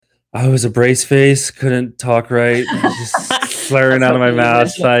I was a brace face, couldn't talk right, just slurring That's out of what my we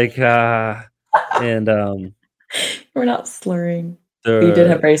mouth mentioned. like, and We're not slurring. But you did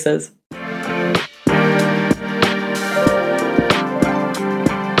have the braces.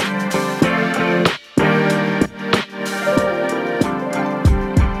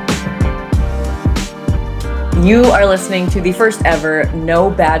 You are listening to the first ever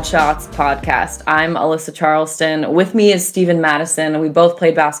No Bad Shots podcast. I'm Alyssa Charleston. With me is Stephen Madison. We both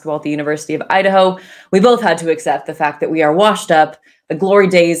played basketball at the University of Idaho. We both had to accept the fact that we are washed up. The glory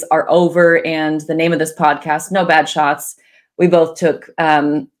days are over. And the name of this podcast, No Bad Shots, we both took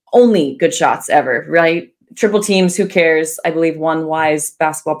only good shots ever, right? Triple teams, who cares? I believe one wise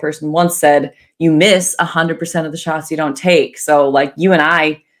basketball person once said, you miss 100% of the shots you don't take. So like you and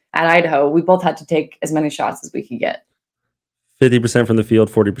I, at Idaho, we both had to take as many shots as we could get. 50% from the field,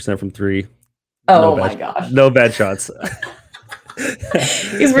 40% from three. Oh my gosh. No bad shots.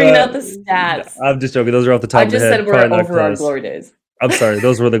 He's bringing out the stats. I'm just joking. Those are off the top I of the just head. said we're Probably not over our close. glory days. I'm sorry.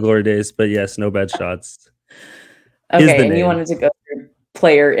 Those were the glory days, but yes, no bad shots. Okay, and you wanted to go through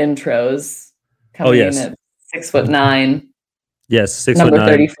player intros. Coming in at 6'9". Yes, 6'9". Number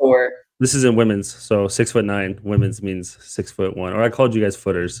 34. This isn't women's, so 6'9". Women's means 6'1". Or I called you guys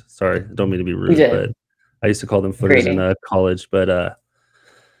footers. Sorry, I don't mean to be rude, but I used to call them footers in college. But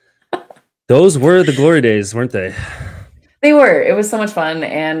those were the glory days, weren't they? They were. It was so much fun,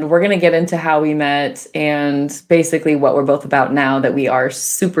 and we're going to get into how we met and basically what we're both about now that we are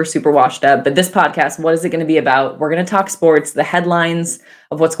super, super washed up. But this podcast, what is it going to be about? We're going to talk sports, the headlines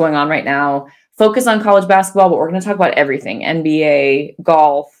of what's going on right now, focus on college basketball, but we're going to talk about everything: NBA,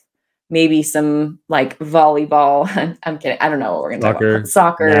 golf, maybe some like volleyball. I'm kidding. I don't know what we're going to talk about.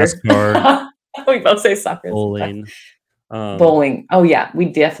 Soccer. NASCAR. We both say soccer. Bowling. Bowling. Oh, yeah. We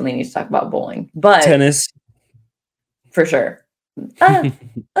definitely need to talk about bowling. But tennis. For sure. Decibel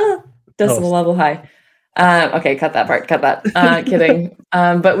level high. Okay, cut that part. Cut that. Kidding.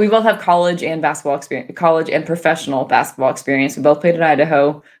 But we both have college and basketball experience, college and professional basketball experience. We both played at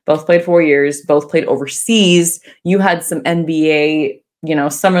Idaho, both played 4 years, both played overseas. You had some NBA,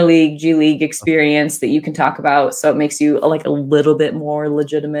 summer league, G League experience that you can talk about. So it makes you like a little bit more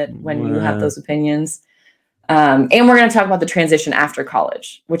legitimate when you have those opinions. And we're going to talk about the transition after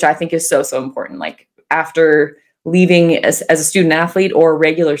college, which I think is so, so important. Like after leaving as a student athlete or a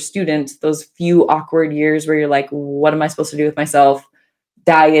regular student, those few awkward years where you're like, what am I supposed to do with myself?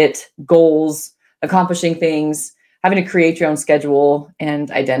 Diet, goals, accomplishing things, having to create your own schedule, and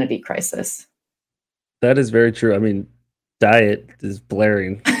identity crisis. That is very true. I mean, diet is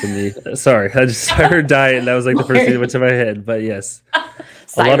blaring to me. Sorry, I heard diet and that was like the first thing that went to my head. But yes,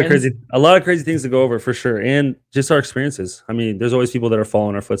 a lot of crazy things to go over for sure. And just our experiences. I mean, there's always people that are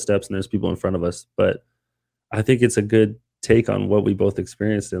following our footsteps and there's people in front of us, but I think it's a good take on what we both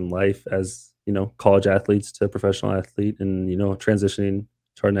experienced in life as, college athletes to professional athlete and, transitioning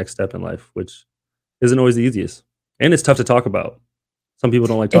to our next step in life, which isn't always the easiest. And it's tough to talk about. Some people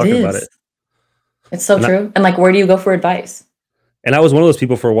don't like talking about it. It's so true. And like, where do you go for advice? And I was one of those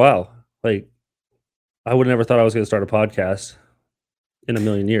people for a while. Like, I would have never thought I was going to start a podcast in a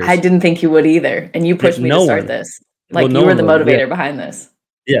million years. I didn't think you would either. And you pushed me to start this. Like, you were the motivator behind this.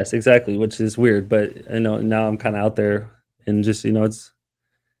 Yes, exactly, which is weird, but now I'm kind of out there and just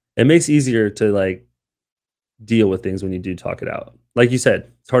it makes it easier to like deal with things when you do talk it out. Like you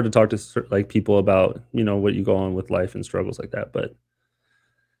said, it's hard to talk to like people about what you go on with life and struggles like that, but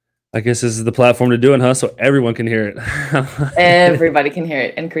I guess this is the platform to do it, huh? So everyone can hear it. Everybody can hear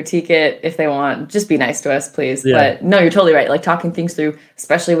it and critique it if they want. Just be nice to us, please. Yeah. But no, you're totally right. Like talking things through,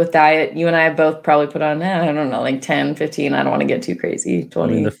 especially with diet. You and I have both probably put on, I don't know, like 10, 15. I don't want to get too crazy.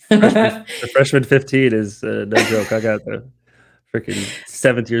 20. I mean, the freshman 15 is no joke. I got the freaking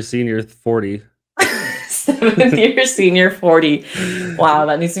 7th year senior 40. 7th year senior 40. Wow,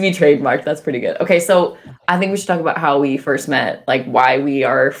 that needs to be trademarked. That's pretty good. Okay, so I think we should talk about how we first met, like why we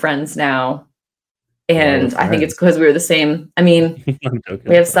are friends now. And I think it's because we were the same. I mean,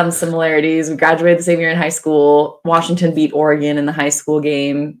 we have some similarities. We graduated the same year in high school. Washington beat Oregon in the high school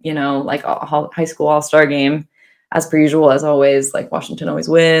game, like a high school all-star game. As per usual, as always, like Washington always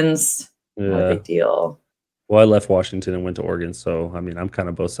wins. Yeah. Not a big deal. Well, I left Washington and went to Oregon, so I mean, I'm kind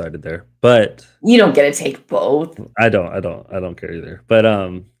of both sided there. But you don't get to take both. I don't care either. But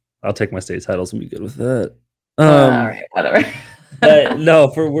I'll take my state titles and be good with that. All right, whatever. But no,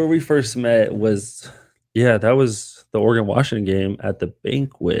 for where we first met was, that was the Oregon Washington game at the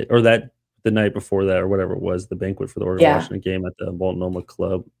banquet, or the night before that, or whatever it was, the banquet for the Oregon Washington game at the Multnomah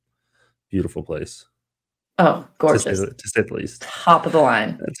Club. Beautiful place. Oh, gorgeous! To say the least. Top of the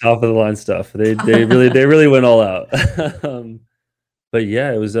line. Top of the line stuff. They really went all out. but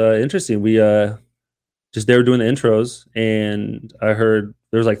yeah, it was interesting. We just they were doing the intros, and I heard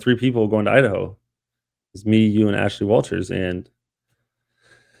there was like 3 people going to Idaho. It's me, you, and Ashley Walters, and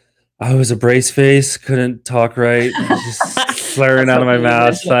I was a brace face, couldn't talk right, just slurring out of my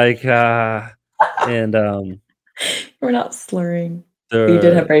mouth, like, and We're not slurring. But you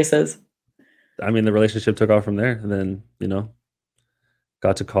did have the braces. I mean, the relationship took off from there, and then,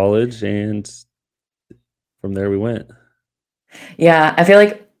 got to college, and from there we went. Yeah, I feel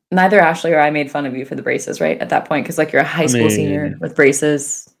like neither Ashley or I made fun of you for the braces, right? At that point, because like you're a high I school senior mean, with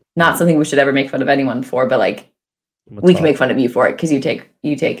braces. Not something we should ever make fun of anyone for, but like I'm a we can make top. fun of you for it because you take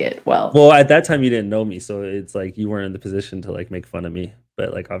it well. Well, at that time, you didn't know me, so it's like you weren't in the position to, like, make fun of me,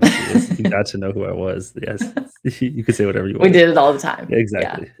 but, like, obviously, as you got to know who I was, yes, you could say whatever you We wanted. did it all the time. Yeah.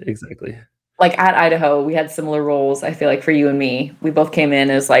 Exactly. Like at Idaho, we had similar roles. I feel like for you and me, we both came in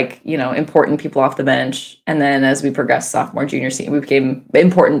as like, important people off the bench. And then as we progressed sophomore, junior, senior, we became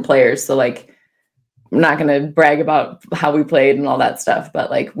important players. So like, I'm not going to brag about how we played and all that stuff, but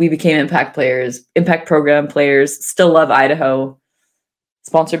like we became impact players, impact program players, still love Idaho.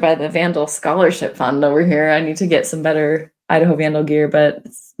 Sponsored by the Vandal Scholarship Fund over here. I need to get some better Idaho Vandal gear, but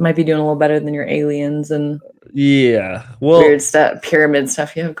might be doing a little better than your aliens and Yeah, well, weird stuff, pyramid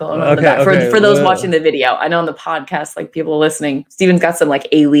stuff you have going on in the back. For those watching the video, I know on the podcast, like people listening, Steven's got some like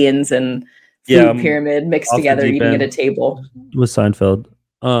aliens and food pyramid mixed together eating at a table. With Seinfeld.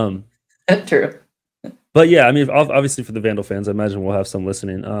 True. But yeah, I mean, obviously for the Vandal fans, I imagine we'll have some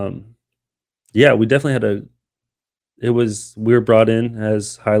listening. Yeah, we definitely had we were brought in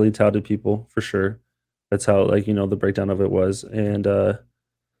as highly touted people for sure. That's how, like, the breakdown of it was. And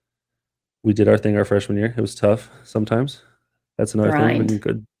we did our thing our freshman year. It was tough sometimes. That's another thing we can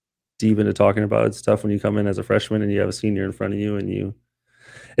go deep into talking about. It's tough when you come in as a freshman and you have a senior in front of you, and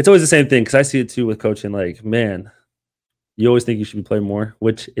it's always the same thing, because I see it too with coaching. Like, man, you always think you should be playing more,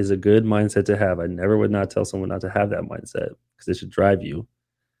 which is a good mindset to have. I never would not tell someone not to have that mindset, because it should drive you.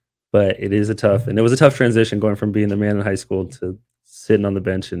 But it was a tough transition going from being the man in high school to sitting on the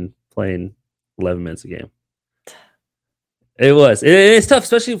bench and playing 11 minutes a game. It was. It's tough,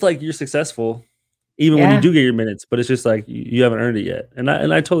 especially if like you're successful, even when you do get your minutes. But it's just like you haven't earned it yet, and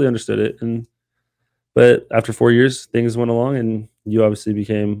I totally understood it. But after 4 years, things went along, and you obviously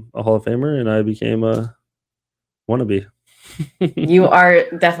became a Hall of Famer, and I became a wannabe. You are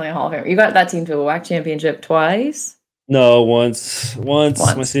definitely a Hall of Famer. You got that team to a WAC championship twice. No, once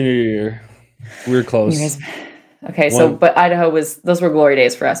my senior year. We were close. Okay, but Idaho those were glory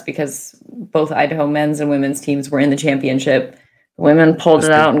days for us, because both Idaho men's and women's teams were in the championship. The women pulled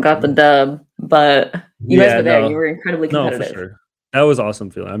it out and got the dub, but you guys were there. You were incredibly competitive. No, for sure. That was awesome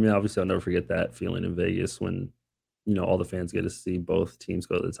feeling. I mean, obviously, I'll never forget that feeling in Vegas when, all the fans get to see both teams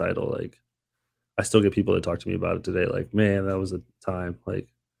go to the title. Like, I still get people that talk to me about it today. Like, man, that was a time. Like,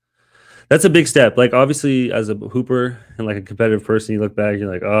 that's a big step. Like, obviously, as a hooper and like a competitive person, you look back,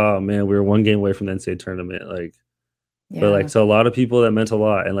 you're like, oh man, we were 1 game away from the NCAA tournament. Like, but like, to a lot of people, that meant a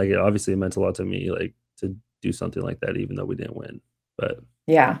lot, and like, it meant a lot to me, like, to do something like that, even though we didn't win. But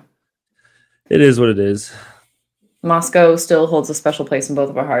yeah, it is what it is. Moscow still holds a special place in both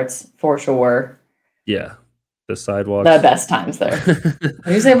of our hearts, for sure. Yeah. The sidewalks. The best times there. What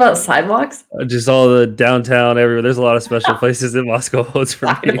do you say about sidewalks? Just all the downtown everywhere. There's a lot of special places in Moscow holds for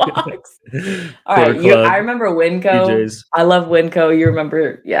me. All right. I remember Winco. BJ's. I love Winco. You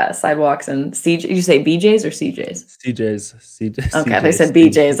remember, sidewalks and CJ. Did you say BJ's or CJ's? CJ's. Okay, they said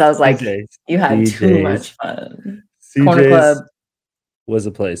BJ's. I was like, you had too much fun. CJ's Corner Club was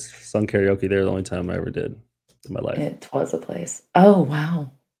a place. Sung karaoke there the only time I ever did in my life. It was a place. Oh,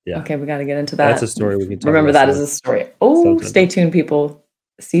 wow. Yeah. Okay, we got to get into that. That's a story we can talk Remember that as a story. Oh, stay tuned, people.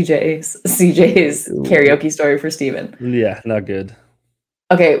 CJ's karaoke story for Steven. Yeah, not good.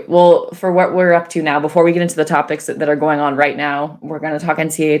 Okay, well, for what we're up to now, before we get into the topics that are going on right now, we're going to talk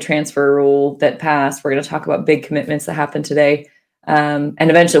NCAA transfer rule that passed. We're going to talk about big commitments that happened today. And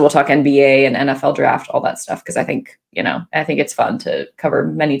eventually we'll talk NBA and NFL draft, all that stuff, because I think it's fun to cover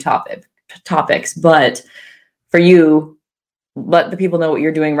many topics. But for you, let the people know what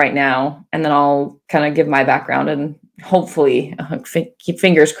you're doing right now, and then I'll kind of give my background, and hopefully keep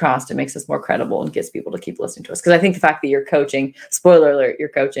fingers crossed it makes us more credible and gets people to keep listening to us. Because I think the fact that you're coaching, spoiler alert, you're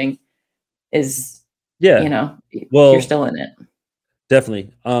coaching is, you're still in it.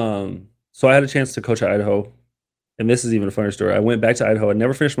 Definitely. So I had a chance to coach at Idaho, and this is even a funner story. I went back to Idaho. I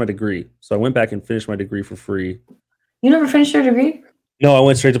never finished my degree. So I went back and finished my degree for free. You never finished your degree? No, I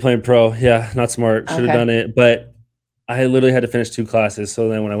went straight to playing pro. Yeah, not smart. Should have done it. But I literally had to finish 2 classes. So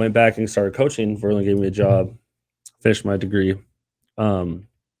then when I went back and started coaching, Verlin gave me a job, finished my degree. And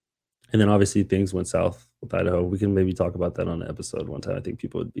then obviously things went south with Idaho. We can maybe talk about that on an episode one time. I think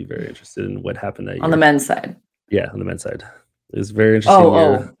people would be very interested in what happened that year. On the men's side. Yeah, on the men's side. It was very interesting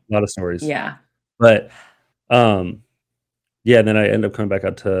year. A lot of stories. Yeah. But yeah, then I ended up coming back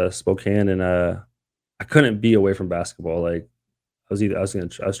out to Spokane, and I couldn't be away from basketball. Like I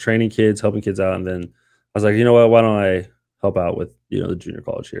was training kids, helping kids out, and then I was like, you know what, why don't I help out with, the junior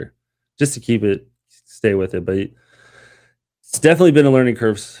college here just to stay with it. But it's definitely been a learning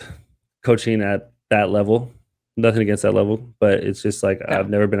curve coaching at that level. Nothing against that level, but it's just like I've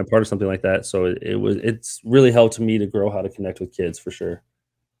never been a part of something like that. So it's really helped me to grow how to connect with kids for sure.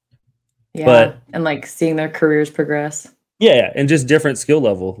 Yeah, and like seeing their careers progress. Yeah, and just different skill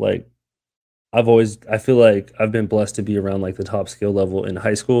level. Like I feel like I've been blessed to be around like the top skill level in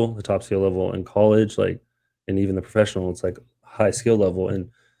high school, the top skill level in college, like, and even the professional, it's like high skill level. And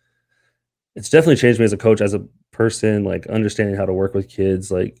it's definitely changed me as a coach, as a person, like understanding how to work with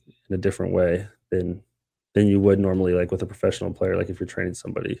kids like in a different way than you would normally, like with a professional player, like if you're training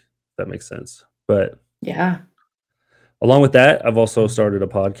somebody, if that makes sense. But yeah, along with that, I've also started a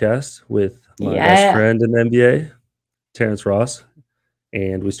podcast with my best friend in the NBA, Terrence Ross,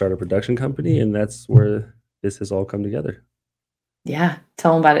 and we started a production company, and that's where this has all come together. Yeah,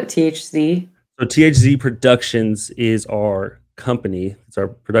 tell them about it. THZ. So THZ Productions is our company. It's our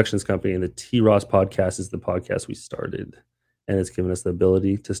productions company, and the T Ross podcast is the podcast we started, and it's given us the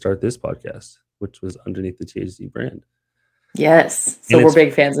ability to start this podcast, which was underneath the THZ brand. Yes. So we're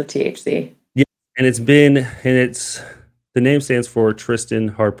big fans of THZ. Yeah. And the name stands for Tristan,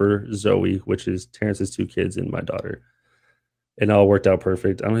 Harper, Zoe, which is Terrence's 2 kids and my daughter. And it all worked out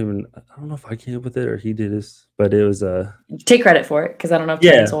perfect. I don't know if I came up with it or he did this, but it was take credit for it, because I don't know if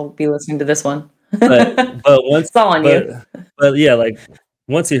Terrence will be listening to this one. but once it's all on you. But yeah, like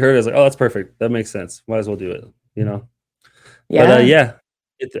once he heard it, I was like, oh, that's perfect. That makes sense. Might as well do it, Yeah. But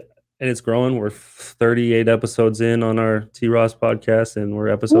and it's growing. We're 38 episodes in on our T Ross podcast, and we're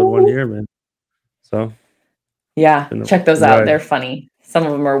episode 1 here, man. So yeah, check those out. They're funny. Some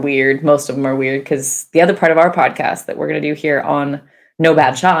of them are weird. Most of them are weird, because the other part of our podcast that we're going to do here on No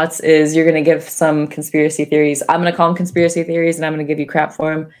Bad Shots is you're going to give some conspiracy theories. I'm going to call them conspiracy theories, and I'm going to give you crap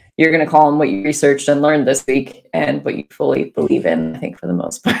for them. You're going to call them what you researched and learned this week and what you fully believe in, I think, for the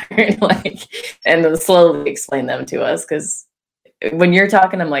most part. And then slowly explain them to us, because when you're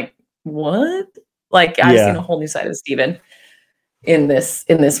talking, I'm like, what? Like, I've seen a whole new side of Steven in this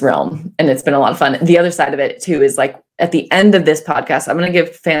realm, and it's been a lot of fun. The other side of it too is like at the end of this podcast, I'm going to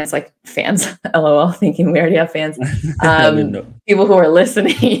give fans LOL, thinking we already have fans, people who are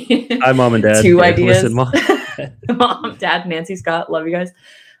listening. Hi, Mom and Dad. 2 ideas. Listen, Mom, Dad, Nancy, Scott, love you guys.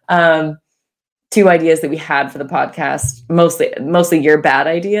 2 ideas that we had for the podcast, mostly your bad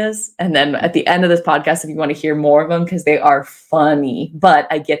ideas. And then at the end of this podcast, if you want to hear more of them, because they are funny, but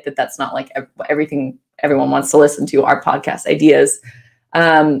I get that that's not like everything everyone wants to listen to, our podcast ideas.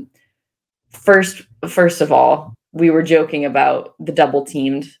 First of all, we were joking about the double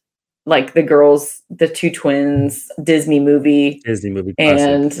teamed, like the girls, the 2 twins, Disney movie classic.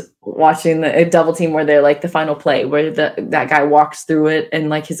 And watching the double team where they're like the final play where that guy walks through it and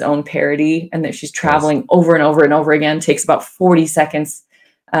like his own parody, and that she's traveling over and over and over again, takes about 40 seconds.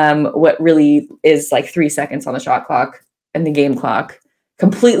 What really is like 3 seconds on the shot clock and the game clock.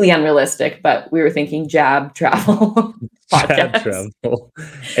 Completely unrealistic, but we were thinking jab travel podcast. Jab travel.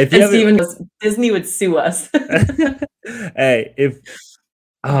 And Steven knows Disney would sue us. Hey, if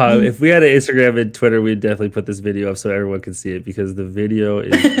we had an Instagram and Twitter, we'd definitely put this video up so everyone can see it, because the video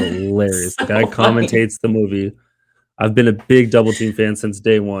is hilarious. The guy commentates the movie. I've been a big Double Team fan since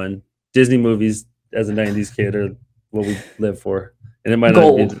day one. Disney movies as a 90s kid are what we live for. And it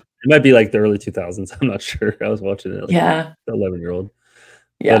might be like the early 2000s. I'm not sure. I was watching it like an 11-year-old.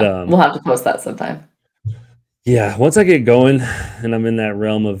 Yeah, but, we'll have to post that sometime. Yeah, once I get going and I'm in that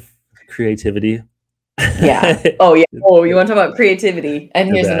realm of creativity. Yeah. Oh, yeah. Oh, you want to talk about creativity?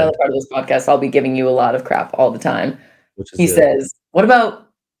 And here's another part of this podcast. I'll be giving you a lot of crap all the time. He says, what about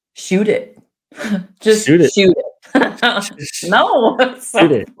shoot it? Just shoot it. No.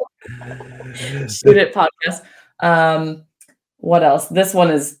 Shoot it. Shoot it podcast. What else? This one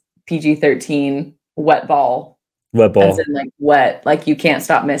is PG-13, wet ball. As in like wet, like you can't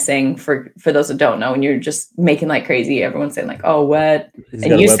stop missing, for those that don't know, and you're just making like crazy. Everyone's saying like, oh, wet.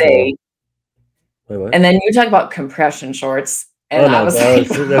 And you say, and then you talk about compression shorts. And I was like,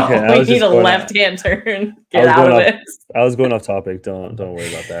 we need a left-hand turn. Get out of this. I was going off topic. Don't worry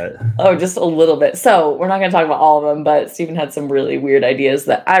about that. Oh, just a little bit. So we're not going to talk about all of them, but Steven had some really weird ideas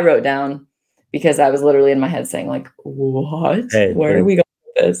that I wrote down, because I was literally in my head saying like, what? Hey, where are we going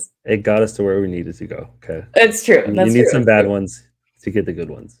with this? It got us to where we needed to go. Okay. It's true. You need some bad ones to get the good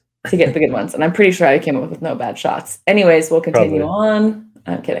ones. to get the good ones. And I'm pretty sure I came up with no bad shots. Anyways, we'll continue on.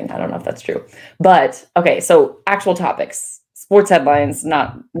 I'm kidding. I don't know if that's true. But okay, so actual topics. Sports headlines,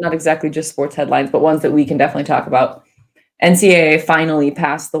 not exactly just sports headlines, but ones that we can definitely talk about. NCAA finally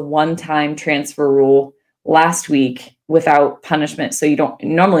passed the one-time transfer rule last week without punishment. So you don't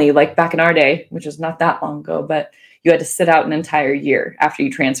normally, like back in our day, which is not that long ago, but you had to sit out an entire year after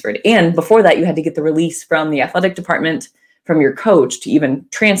you transferred. And before that, you had to get the release from the athletic department, from your coach to even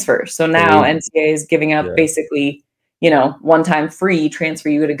transfer. So now NCAA is giving up basically, one-time free transfer.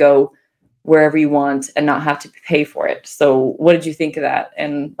 You got to go wherever you want and not have to pay for it. So what did you think of that?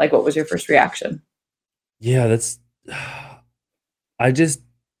 And like, what was your first reaction? Yeah, I just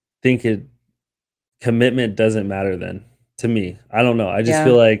think commitment doesn't matter then to me. I don't know. I just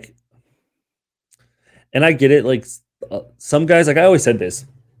feel like, and I get it. Like some guys, like I always said this,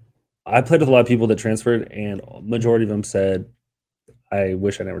 I played with a lot of people that transferred and majority of them said, I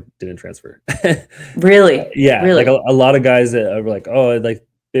wish I never didn't transfer. Really? Yeah. Really? Like a lot of guys that are like, oh, like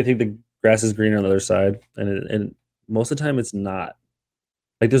they think the grass is greener on the other side. And most of the time it's not.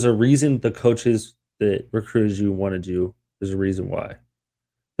 Like there's a reason the coaches that recruited you wanted you. There's a reason why.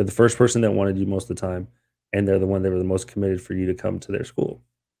 They're the first person that wanted you most of the time, and they're the one that were the most committed for you to come to their school.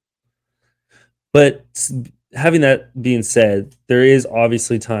 But having that being said, there is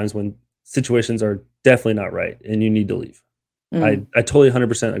obviously times when situations are definitely not right and you need to leave. I totally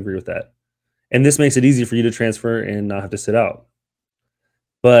 100% agree with that. And this makes it easy for you to transfer and not have to sit out.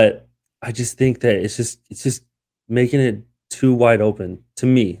 But I just think that it's just making it too wide open to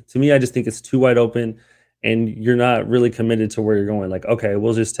me. To me, I just think it's too wide open. And you're not really committed to where you're going. Like, okay,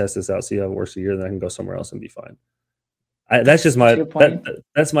 we'll just test this out, see how it works a year, then I can go somewhere else and be fine. That's just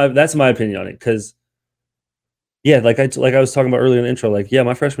that's my opinion on it. Because yeah, like I was talking about earlier in the intro, like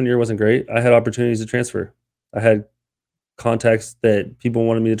my freshman year wasn't great. I had opportunities to transfer. I had contacts that people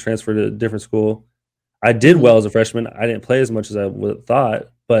wanted me to transfer to a different school. I did well as a freshman. I didn't play as much as I would have thought,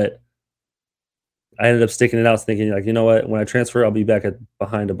 but I ended up sticking it out, thinking like, you know what? When I transfer, I'll be back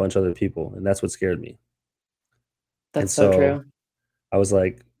behind a bunch of other people, and that's what scared me. That's so true. I was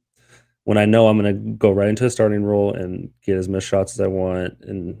like, when I know I'm going to go right into a starting role and get as much shots as I want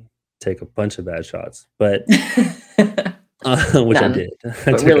and take a bunch of bad shots, but which I did,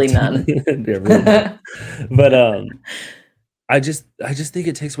 but really none. Yeah, really none. But I just think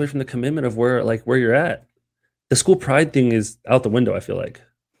it takes away from the commitment of where you're at. The school pride thing is out the window. I feel like.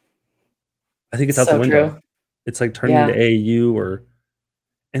 I think it's out the window. True. It's like turning to AAU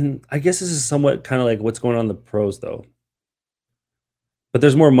and I guess this is somewhat kind of like what's going on in the pros though. But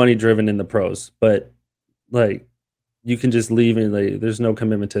there's more money driven in the pros. But like you can just leave and like there's no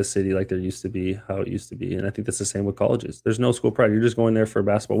commitment to a city like there used to be, how it used to be. And I think that's the same with colleges. There's no school pride. You're just going there for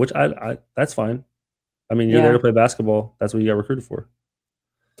basketball, which I that's fine. I mean, you're there to play basketball. That's what you got recruited for.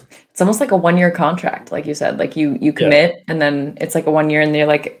 It's almost like a 1-year contract, like you said. Like you commit and then it's like a 1 year and you're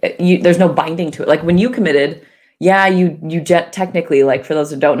like there's no binding to it. Like when you committed, you technically, like for those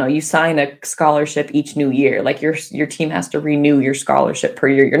who don't know, you sign a scholarship each new year. Like your team has to renew your scholarship per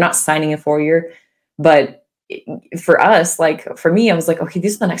year. You're not signing a 4-year, but for us, like for me, I was like, okay,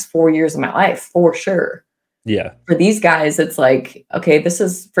 these are the next 4 years of my life for sure. Yeah. For these guys, it's like, okay, this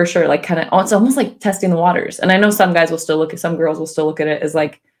is for sure. Like it's almost like testing the waters. And I know some girls will still look at it as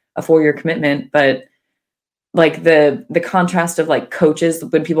like a 4-year commitment, but like the contrast of like coaches,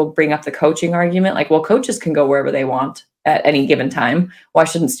 when people bring up the coaching argument, like, well, coaches can go wherever they want at any given time. Why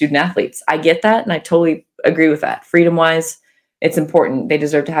shouldn't student athletes? I get that. And I totally agree with that. Freedom wise, it's important. They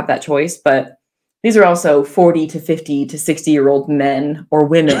deserve to have that choice. But these are also 40 to 50 to 60-year-old men or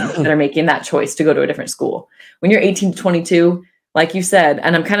women that are making that choice to go to a different school. When you're 18 to 22, like you said,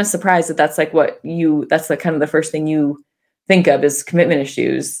 and I'm kind of surprised that that's like that's the kind of the first thing you think of is commitment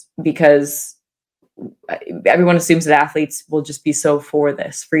issues, because everyone assumes that athletes will just be so for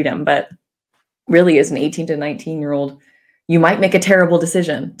this freedom, but really as an 18 to 19-year-old, you might make a terrible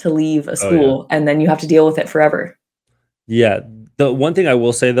decision to leave a school and then you have to deal with it forever. Yeah. The one thing I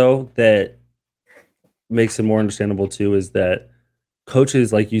will say though, that makes it more understandable too, is that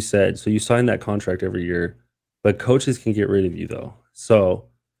coaches, like you said, so you sign that contract every year, but coaches can get rid of you though. So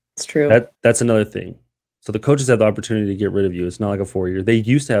it's true. That's another thing. So the coaches have the opportunity to get rid of you. It's not like a 4-year. They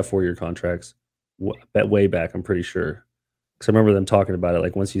used to have 4-year contracts way back, I'm pretty sure. Because I remember them talking about it.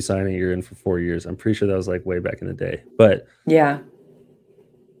 Like once you sign it, you're in for 4 years. I'm pretty sure that was like way back in the day. But yeah,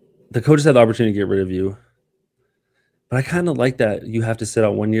 the coaches have the opportunity to get rid of you. But I kind of like that you have to sit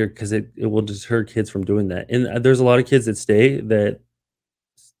out 1 year because it will deter kids from doing that. And there's a lot of kids that stay that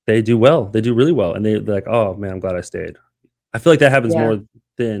they do well. They do really well. And they're like, oh man, I'm glad I stayed. I feel like that happens more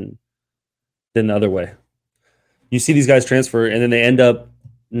than the other way. You see these guys transfer and then they end up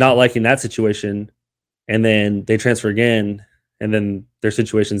not liking that situation, and then they transfer again, and then their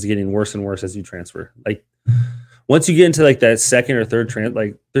situation is getting worse and worse as you transfer. Like once you get into like that second or third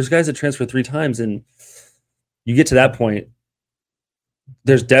like there's guys that transfer 3 times, and you get to that point,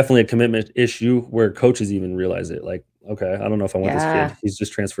 there's definitely a commitment issue where coaches even realize it. Like, okay, I don't know if I want this kid. He's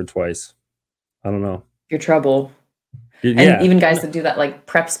just transferred twice. I don't know. You're trouble. And even guys that do that, like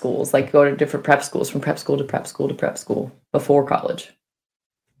prep schools, like go to different prep schools, from prep school to prep school to prep school before college.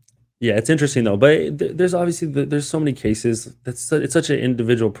 Yeah, it's interesting though. But there's obviously there's so many cases. It's such an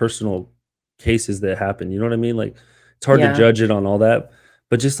individual, personal cases that happen. You know what I mean? Like it's hard to judge it on all that.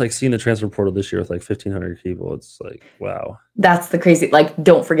 But just like seeing the transfer portal this year with like 1,500 people, it's like, wow. That's the crazy. Like,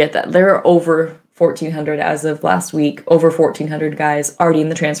 don't forget that there are over 1,400 as of last week. Over 1,400 guys already in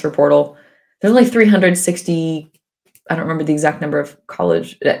the transfer portal. There's only 360. I don't remember the exact number of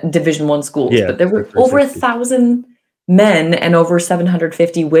college Division I schools, but there were over 1,000 men and over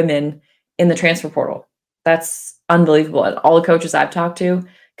 750 women in the transfer portal. That's unbelievable. And all the coaches I've talked to,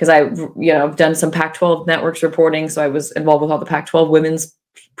 because I've done some Pac-12 networks reporting, so I was involved with all the Pac-12 women's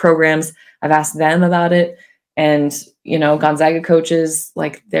programs. I've asked them about it, and Gonzaga coaches,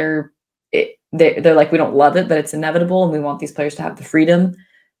 like they're like, we don't love it, but it's inevitable, and we want these players to have the freedom,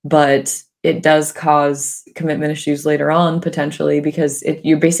 but it does cause commitment issues later on potentially, because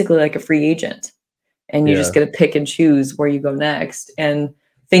you're basically like a free agent, and you just get to pick and choose where you go next. And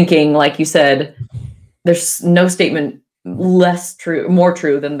thinking, like you said, there's no statement more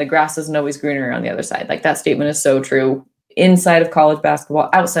true than the grass isn't always greener on the other side. Like that statement is so true inside of college basketball,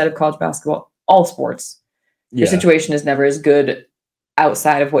 outside of college basketball, all sports. Your situation is never as good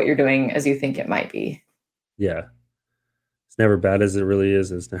outside of what you're doing as you think it might be. Yeah. It's never bad as it really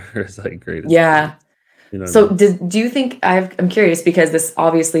is. It's never as like great. Yeah. So do you think, I'm curious, because this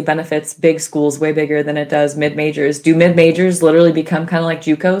obviously benefits big schools way bigger than it does mid-majors. Do mid-majors literally become kind of like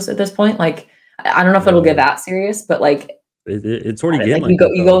JUCOs at this point? Like, I don't know if it'll get that serious, but like it's already getting like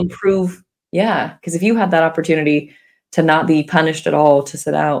you go improve. Yeah. Because if you had that opportunity to not be punished at all, to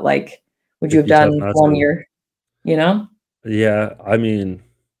sit out, like, would you have done 1 year, Yeah. I mean,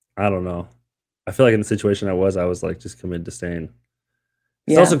 I don't know. I feel like in the situation I was like just committed to staying.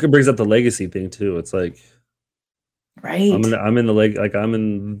 It also brings up the legacy thing too. It's like, right. I'm in the I'm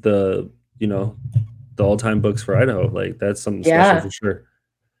in the, the all-time books for Idaho. Like that's something special for sure.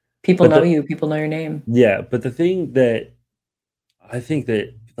 People know you, people know your name. Yeah. But the thing that I think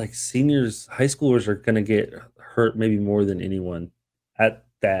that like seniors, high schoolers are going to get hurt maybe more than anyone at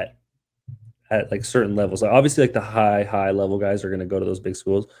like certain levels. Like obviously like the high level guys are going to go to those big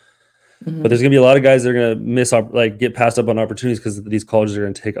schools. But there's gonna be a lot of guys that are gonna get passed up on opportunities because these colleges are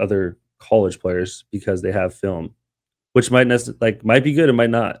gonna take other college players because they have film, which might be good and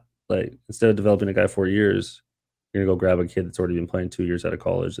might not. Like instead of developing a guy 4 years, you're gonna go grab a kid that's already been playing 2 years out of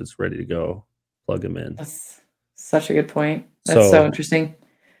college that's ready to go, plug him in. That's such a good point. That's so interesting.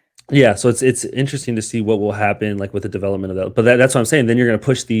 Yeah, so it's interesting to see what will happen like with the development of that. But that's what I'm saying. Then you're gonna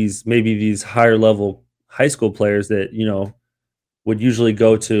push these higher level high school players that would usually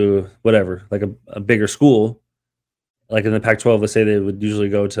go to whatever, like a bigger school, like in the Pac-12, let's say they would usually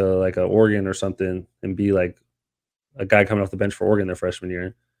go to like a Oregon or something and be like a guy coming off the bench for Oregon their freshman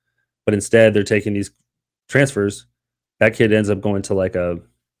year. But instead they're taking these transfers. That kid ends up going to like a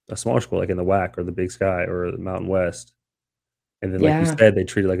smaller school, like in the WAC or the Big Sky or the Mountain West. And then like you said, they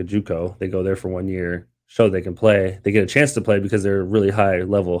treat it like a JUCO. They go there for 1 year, show they can play. They get a chance to play because they're a really high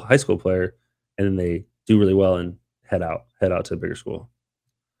level high school player. And then they do really well and head out to a bigger school.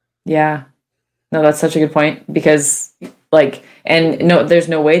 Yeah. No, that's such a good point, because there's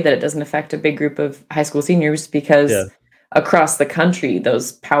no way that it doesn't affect a big group of high school seniors, because across the country,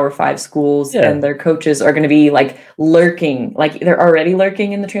 those Power 5 schools and their coaches are going to be like lurking, like they're already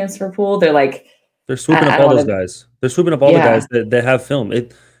lurking in the transfer pool. They're swooping up all those guys. They're swooping up all the guys that have film.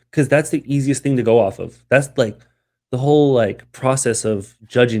 Because that's the easiest thing to go off of. That's like the whole like process of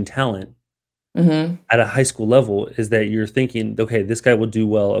judging talent. At a high school level is that you're thinking, okay, this guy will do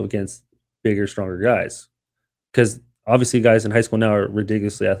well against bigger, stronger guys. Because obviously guys in high school now are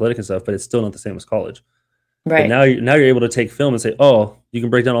ridiculously athletic and stuff, but it's still not the same as college. Right. But now you're able to take film and say, oh, you can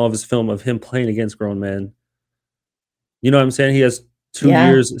break down all of his film of him playing against grown men. You know what I'm saying? He has 2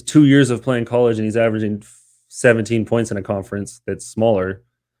 years of playing college, and he's averaging 17 points in a conference that's smaller.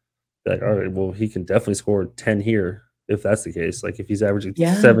 Like, all right, well, he can definitely score 10 here if that's the case. Like if he's averaging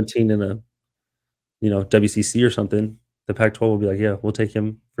 17 in a WCC or something, the Pac-12 will be like, yeah, we'll take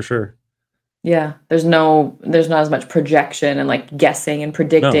him for sure. Yeah, there's not as much projection and like guessing and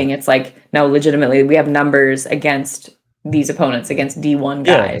predicting. No. It's like, no, legitimately, we have numbers against these opponents, against D1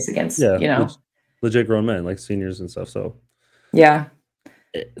 guys, against, legit grown men, like seniors and stuff. So, yeah.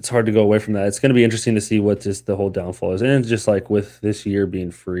 it's hard to go away from that. It's going to be interesting to see what just the whole downfall is, and just like with this year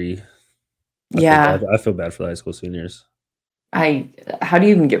being free, Yeah. I feel bad for the high school seniors. How do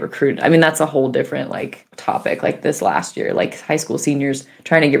you even get recruited? I mean, that's a whole different like topic. Like this last year, like high school seniors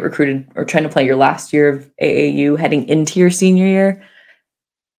trying to get recruited or trying to play your last year of AAU heading into your senior year.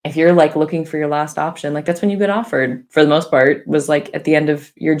 If you're like looking for your last option, like that's when you get offered for the most part, was like at the end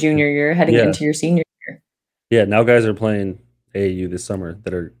of your junior year heading Yeah. into your senior year. Yeah, now guys are playing AAU this summer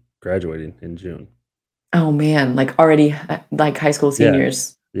that are graduating in June. Oh man, like already like high school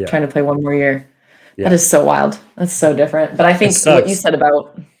seniors Yeah. trying to play one more year. Yeah. That is so wild. That's so different. But I think what you said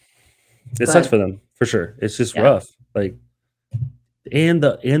about it sucks for them for sure. It's just rough. Like, and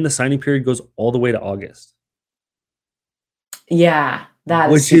the signing period goes all the way to August. Yeah, that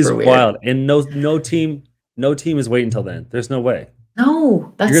which is weird. wild. And no team is waiting until then. There's no way.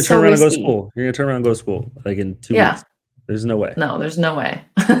 No, that's you're gonna turn so around risky. And go to school. You're gonna turn around and go to school like in 2 weeks. There's no way. No, there's no way.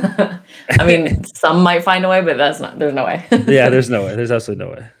 I mean, some might find a way, but there's no way. Yeah, there's no way. There's absolutely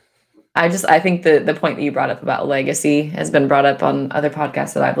no way. I think the point that you brought up about legacy has been brought up on other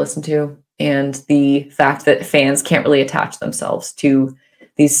podcasts that I've listened to, and the fact that fans can't really attach themselves to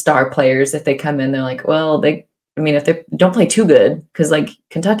these star players. If they come in, they're like, well, if they don't play too good, because like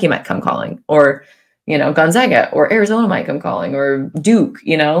Kentucky might come calling, or Gonzaga or Arizona might come calling, or Duke,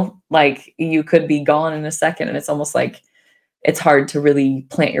 like you could be gone in a second, and it's almost like it's hard to really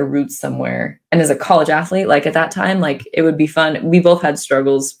plant your roots somewhere. And as a college athlete, like at that time, like it would be fun. We both had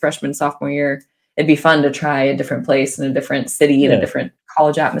struggles freshman, sophomore year. It'd be fun to try a different place in a different city, in a different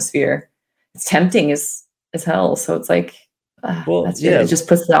college atmosphere. It's tempting as hell. So it's like, it just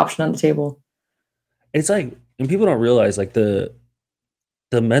puts the option on the table. It's like, and people don't realize like the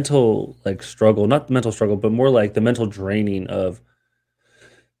mental like struggle, not the mental struggle, but more like the mental draining of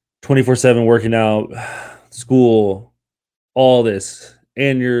 24/7 working out, school, all this,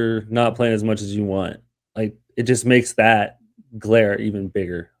 and you're not playing as much as you want. Like it just makes that glare even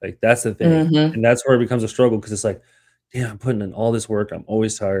bigger. Like that's the thing. Mm-hmm. And that's where it becomes a struggle, because it's like, yeah, I'm putting in all this work. I'm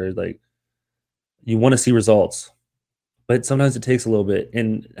always tired. Like you want to see results, but sometimes it takes a little bit.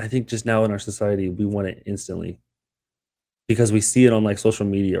 And I think just now in our society, we want it instantly, because we see it on like social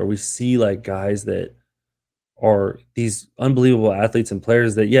media, or we see like guys that are these unbelievable athletes and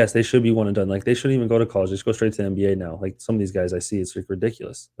players that, yes, they should be one and done. Like they shouldn't even go to college. They just go straight to the NBA now. Like some of these guys I see, it's like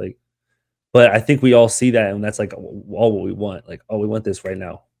ridiculous. Like, but I think we all see that, and that's like all what we want. Like, oh, we want this right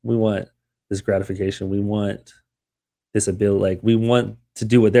now. We want this gratification. We want this ability. Like we want to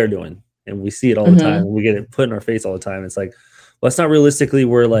do what they're doing, and we see it all the time. And we get it put in our face all the time. It's like, well, it's not realistically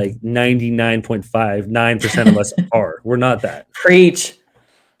where like 99.59% of us are. We're not that. Preach.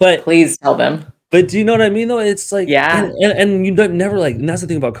 But please tell them. But do you know what I mean, though? It's like, yeah, and you don't never like, and that's the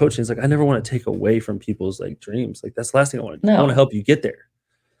thing about coaching. It's like, I never want to take away from people's like dreams. Like that's the last thing I want to do. I want to help you get there.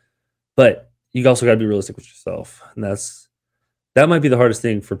 But you also got to be realistic with yourself. And that might be the hardest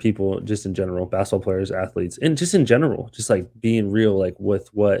thing for people just in general, basketball players, athletes, and just in general, just like being real, like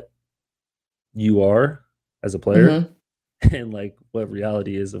with what you are as a player and like what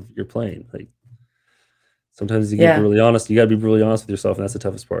reality is of your playing. Like sometimes you get really honest. You got to be really honest with yourself. And that's the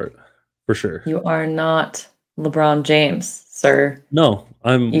toughest part. For sure. You are not LeBron James, sir. No,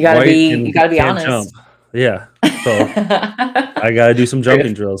 you gotta be honest. Jump. Yeah. So I gotta do some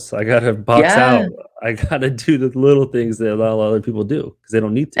jumping drills. I gotta box out. I gotta do the little things that a lot of other people do because they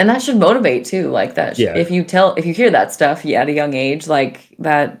don't need to. And that should motivate too. Like that. If you hear that stuff at a young age, like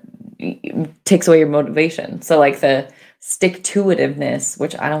that takes away your motivation. So like the stick-to-itiveness,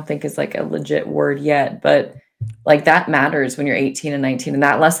 which I don't think is like a legit word yet, but like that matters when you're 18 and 19. And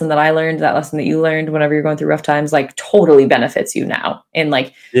that lesson that I learned, that lesson that you learned whenever you're going through rough times, like totally benefits you now. And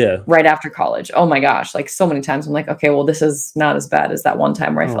like, right after college, oh my gosh, like so many times I'm like, okay, well, this is not as bad as that one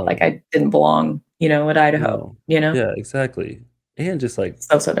time where I felt like I didn't belong, at Idaho, Yeah, exactly. And just like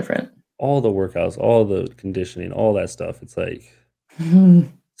so different. All the workouts, all the conditioning, all that stuff. It's like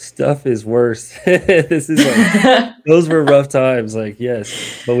stuff is worse. This is like those were rough times. Like,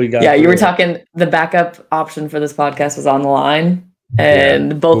 yes, but we got. Yeah, you were talking. The backup option for this podcast was on the line,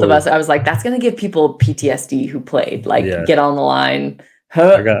 and both of us. I was like, that's gonna give people PTSD who played. Like, get on the line.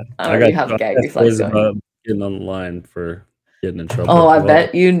 I got gag reflex about getting on the line for getting in trouble. Oh, I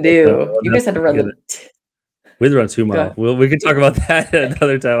bet you do. You guys had to run the. We had to run 2 miles. Well, we can talk about that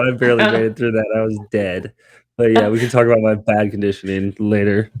another time. I barely made it through that. I was dead. But yeah, we can talk about my bad conditioning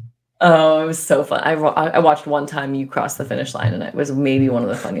later. Oh, it was so fun. I watched one time you cross the finish line, and it was maybe one of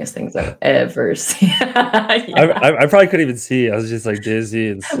the funniest things I've ever seen. I probably couldn't even see. I was just like dizzy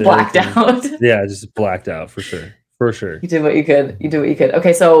and sick blacked out. Yeah, just blacked out for sure. For sure. You did what you could.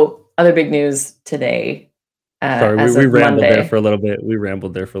 Okay, so other big news today. Sorry, as we of rambled there Monday. for a little bit. We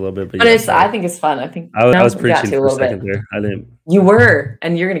rambled there for a little bit, But I think it's fun. I think I was we got preaching to a for a little second bit. there. I didn't. You were,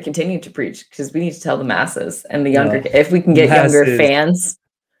 and you're going to continue to preach because we need to tell the masses and the younger. No. If we can get younger Masses. fans,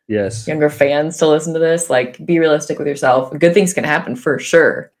 Yes. younger fans to listen to this, like be realistic with yourself. Good things can happen for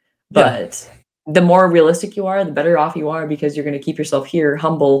sure, but the more realistic you are, the better off you are because you're going to keep yourself here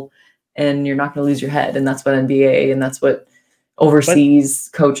humble, and you're not going to lose your head. And that's what NBA and that's what overseas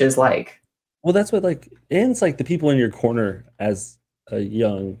coaches like. Well, that's what and it's like the people in your corner as a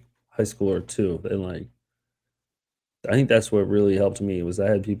young high schooler too, and like I think that's what really helped me was I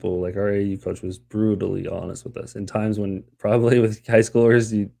had people like our AU coach was brutally honest with us in times when probably with high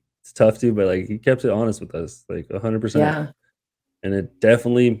schoolers it's tough to, but like he kept it honest with us like 100%. Yeah. And it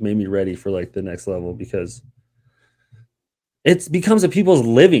definitely made me ready for like the next level because it becomes a people's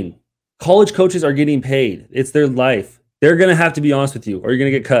living. College coaches are getting paid. It's their life. They're gonna have to be honest with you, or you're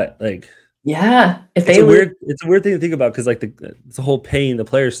gonna get cut. Like, yeah, it's a weird thing to think about because like it's the whole paying the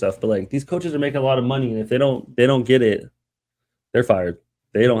player stuff. But like these coaches are making a lot of money, and if they don't get it, they're fired.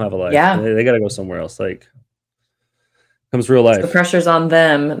 They don't have a life. Yeah, they got to go somewhere else. Like, comes real life. So the pressure's on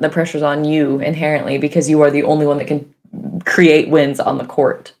them. The pressure's on you inherently because you are the only one that can create wins on the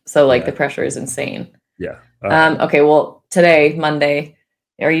court. So like the pressure is insane. Yeah. Okay. Well, today, Monday,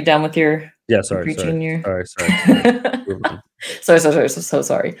 are you done with your? Yeah. Sorry. So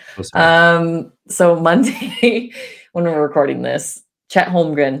sorry. So Monday, when we're recording this, Chet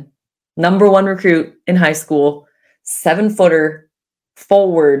Holmgren, #1 recruit in high school, 7-footer,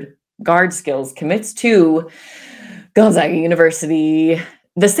 forward, guard skills, commits to Gonzaga University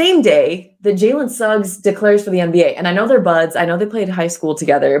the same day that Jalen Suggs declares for the NBA. And I know they're buds. I know they played high school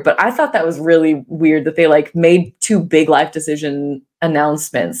together, but I thought that was really weird that they like made 2 big life decision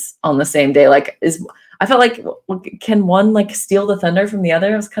announcements on the same day. I felt like, can one like steal the thunder from the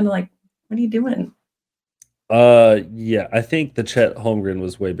other? I was kind of like, what are you doing? Yeah, I think the Chet Holmgren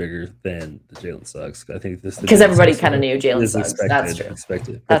was way bigger than the Jalen Suggs. I think this because everybody kind of knew Jalen Suggs. That's true.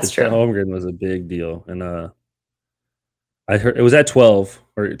 Expected. That's true. Chet Holmgren was a big deal, and I heard it was at 12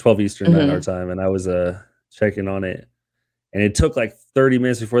 Eastern our time, and I was checking on it, and it took like 30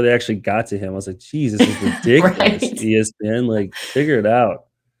 minutes before they actually got to him. I was like, "Geez, this is ridiculous." Right? ESPN, like, figure it out.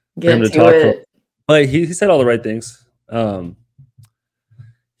 Get him to talk it. But he said all the right things.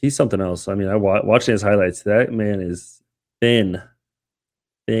 He's something else. I mean, I watching his highlights. That man is thin.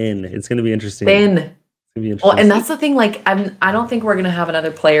 It's going to be interesting. Thin. Well, and that's the thing. Like, I don't think we're going to have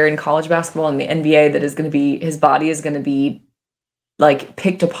another player in college basketball in the NBA that is going to be, his body is going to be like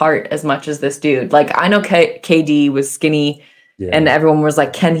picked apart as much as this dude. Like, I know KD was skinny, and everyone was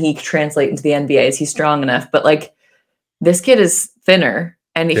like, can he translate into the NBA? Is he strong enough? But like, this kid is thinner.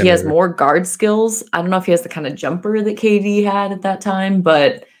 And he has more guard skills. I don't know if he has the kind of jumper that KD had at that time,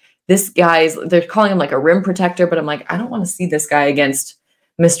 but this guy's, they're calling him like a rim protector, but I'm like, I don't want to see this guy against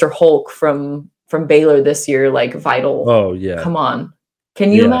Mr. Hulk from Baylor this year, like Vital. Oh, yeah. Come on.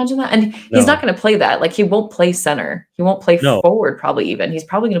 Can you imagine that? And he's not going to play that. Like, he won't play center. He won't play forward probably even. He's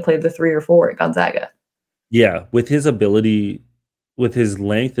probably going to play the 3 or 4 at Gonzaga. Yeah, with his ability, with his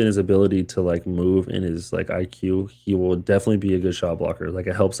length and his ability to like move and his like IQ, he will definitely be a good shot blocker, like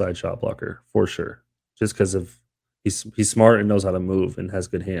a help side shot blocker for sure. Just because of he's smart and knows how to move and has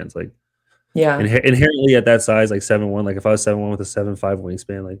good hands. Like, inherently at that size, like 7'1", like if I was 7'1" with a 7'5"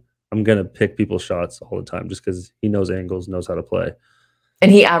 wingspan, like I'm gonna pick people's shots all the time just because he knows angles, knows how to play.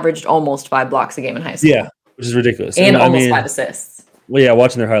 And he averaged almost 5 blocks a game in high school. Yeah, which is ridiculous. And almost 5 assists. Well, yeah,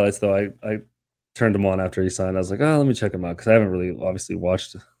 watching their highlights though, I turned him on after he signed. I was like, oh, let me check him out because I haven't really obviously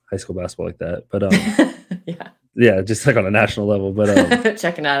watched high school basketball like that. But yeah, just like on a national level. But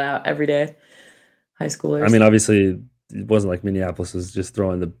checking that out every day. High schoolers. I mean, obviously, it wasn't like Minneapolis was just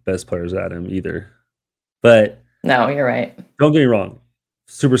throwing the best players at him either. But no, you're right. Don't get me wrong,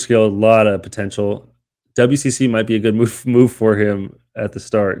 super skilled, a lot of potential. WCC might be a good move for him at the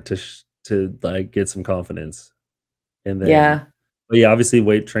start to like get some confidence, and then But yeah, obviously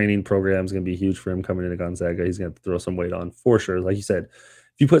weight training program is going to be huge for him coming into Gonzaga. He's going to throw some weight on for sure. Like you said,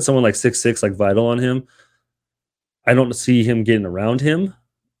 if you put someone like 6'6", like Vital on him, I don't see him getting around him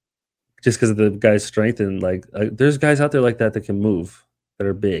just because of the guy's strength. And like, there's guys out there like that can move, that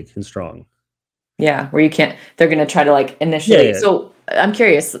are big and strong. Yeah, where you can't, they're going to try to like initiate. Yeah. So I'm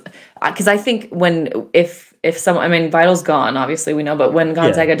curious, because I think if someone, I mean, Vital's gone, obviously we know, but when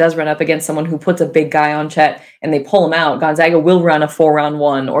Gonzaga does run up against someone who puts a big guy on Chet and they pull him out, Gonzaga will run a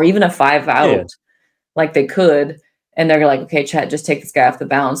 4-on-1 or even a 5-out like they could. And they're like, okay, Chet, just take this guy off the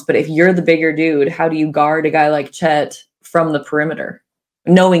bounce. But if you're the bigger dude, how do you guard a guy like Chet from the perimeter,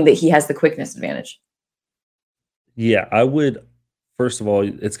 knowing that he has the quickness advantage? Yeah, I would. First of all,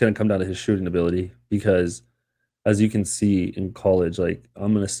 it's going to come down to his shooting ability because as you can see in college, like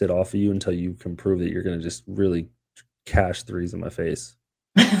I'm gonna sit off of you until you can prove that you're gonna just really cash threes in my face.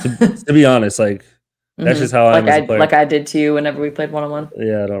 To be honest, like that's just how I am as a player. Like I did to you whenever we played 1-on-1.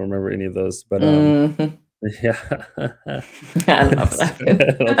 Yeah, I don't remember any of those, but yeah, I don't know if that happened.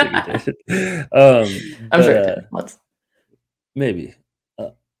 I don't think you did. I'm sure it did once. Maybe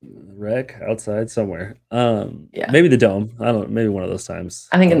rec outside somewhere. Yeah, maybe the dome. I don't know. Maybe one of those times.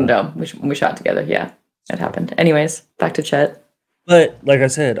 I think in the dome we shot together. Yeah, it happened. Anyways, back to Chet. But like I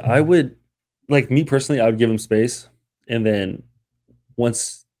said, I would, like me personally, I would give him space, and then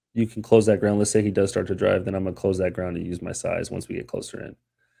once you can close that ground, let's say he does start to drive, then I'm gonna close that ground and use my size once we get closer in.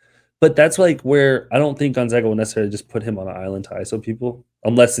 But that's like where I don't think Gonzaga will necessarily just put him on an island to ISO people,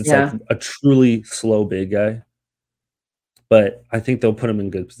 unless it's like a truly slow big guy. But I think they'll put him in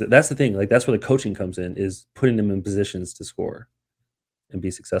good position. That's the thing. Like that's where the coaching comes in, is putting them in positions to score and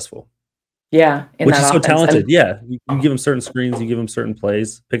be successful. Yeah, which is so talented. Yeah, you give him certain screens, you give him certain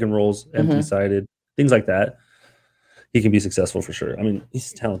plays, pick and rolls, empty sided, things like that. He can be successful for sure. I mean,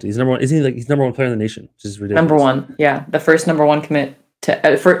 he's talented. He's number one. Isn't he like he's number one player in the nation? Which is ridiculous. Number one, yeah, the first number one commit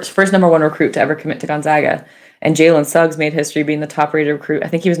to first number one recruit to ever commit to Gonzaga. And Jalen Suggs made history being the top rated recruit. I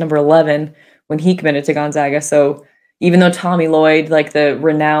think he was number 11 when he committed to Gonzaga. So even though Tommy Lloyd, like the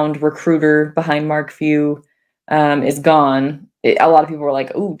renowned recruiter behind Mark Few, is gone, a lot of people were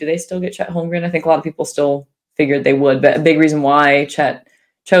like, "Ooh, do they still get Chet Holmgren?" I think a lot of people still figured they would. But a big reason why Chet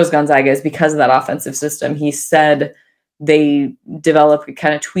chose Gonzaga is because of that offensive system. He said they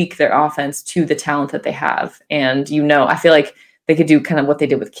kind of tweak their offense to the talent that they have. And, I feel like they could do kind of what they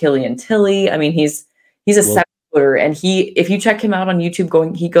did with Killian Tilly. I mean, he's a 7-footer, and if you check him out on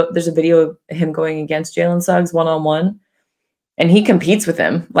YouTube, there's a video of him going against Jalen Suggs 1-on-1, and he competes with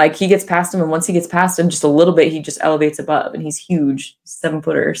him. Like he gets past him, and once he gets past him just a little bit, he just elevates above, and he's huge,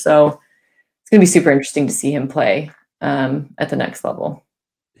 7-footer. So it's going to be super interesting to see him play at the next level.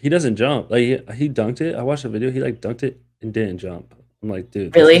 He doesn't jump. Like he dunked it. I watched a video. He like dunked it and didn't jump. I'm like,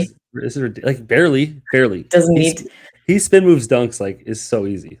 dude, really? This is like barely. Doesn't need. He spin moves dunks like is so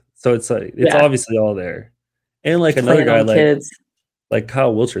easy. So it's like it's obviously all there. And like another guy like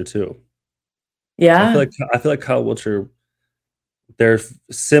Kyle Wiltshire too. Yeah. I feel like Kyle Wiltshire, they're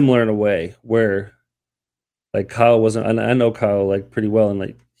similar in a way where like Kyle wasn't, and I know Kyle like pretty well, and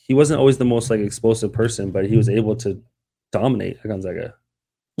like he wasn't always the most like explosive person, but he was able to dominate at Gonzaga.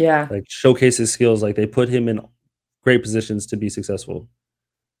 Yeah. Like showcase his skills. Like they put him in great positions to be successful.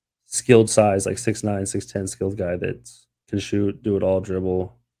 Skilled size, like 6'9", 6'10", skilled guy that can shoot, do it all,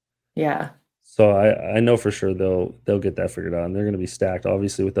 dribble. Yeah. So I know for sure they'll get that figured out, and they're going to be stacked,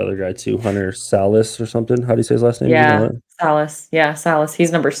 obviously, with the other guy too, Hunter Salas or something. How do you say his last name? Yeah, Salas. Yeah, Salas.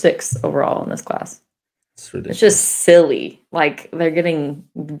 He's number 6 overall in this class. It's just silly. Like they're getting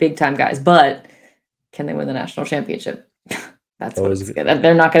big time guys, but can they win the national championship? That's what's good.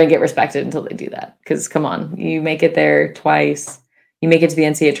 They're not going to get respected until they do that. Because come on, you make it there twice. You make it to the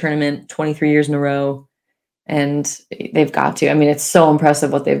NCAA tournament 23 years in a row, and they've got to. I mean, it's so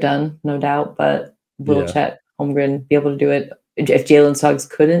impressive what they've done, no doubt. But will Chet Holmgren be able to do it? If Jalen Suggs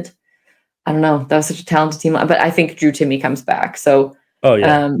couldn't, I don't know. That was such a talented team. But I think Drew Timme comes back. So,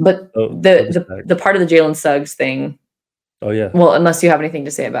 the part of the Jalen Suggs thing. Oh yeah. Well, unless you have anything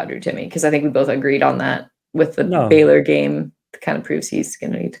to say about Drew Timme, because I think we both agreed on that with the Baylor game. Kind of proves he's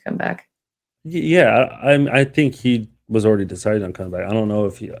going to need to come back. Yeah, I think he was already decided on coming back. I don't know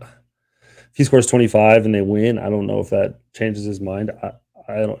if he scores 25 and they win. I don't know if that changes his mind.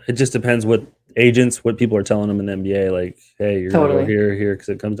 I don't. It just depends what people are telling him in the NBA. Like, hey, you're going to go here, because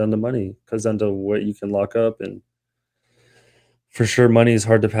it comes down to money. It comes down to what you can lock up, and for sure, money is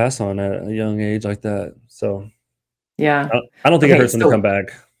hard to pass on at a young age like that. So, yeah, I don't think it hurts him to come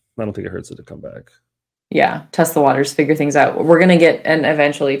back. I don't think it hurts him to come back. Yeah, test the waters, figure things out. We're gonna get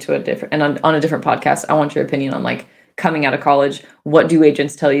eventually to on a different podcast. I want your opinion on like coming out of college. What do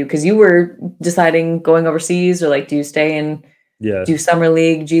agents tell you? Because you were deciding going overseas, or like do you stay and do summer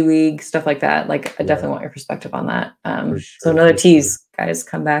league, G League, stuff like that. Like I definitely want your perspective on that. So another tease, guys,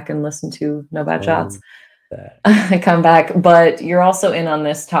 come back and listen to No Bad Shots. Come back, but you're also in on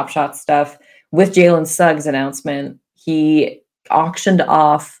this Top Shot stuff with Jalen Suggs' announcement. He auctioned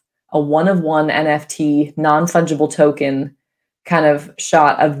off a 1-of-1 NFT non-fungible token kind of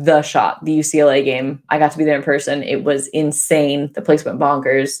shot of the UCLA game. I got to be there in person. It was insane. The place went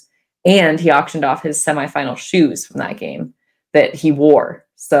bonkers. And he auctioned off his semifinal shoes from that game that he wore.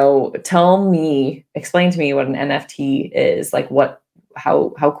 So explain to me what an NFT is. Like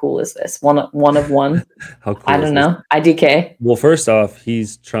how cool is this? One of one? How cool I don't know. IDK. Well, first off,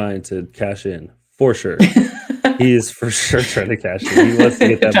 he's trying to cash in for sure. He is for sure trying to cash in. He wants to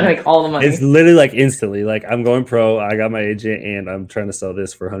get that trying to make all the money. It's literally like instantly. Like, I'm going pro. I got my agent, and I'm trying to sell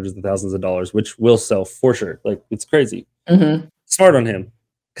this for hundreds of thousands of dollars, which will sell for sure. Like, it's crazy. Smart on him,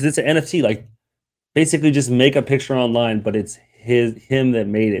 because it's an NFT. Like, basically, just make a picture online, but it's him that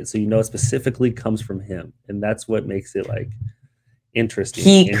made it, so you know it specifically comes from him, and that's what makes it like interesting.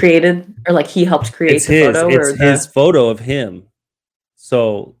 He created, or like he helped create the photo. It's his photo of him.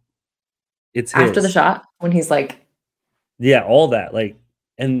 So it's after the shot when he's like, yeah, all that, like,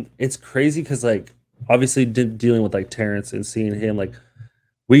 and it's crazy because like obviously dealing with like Terrence and seeing him, like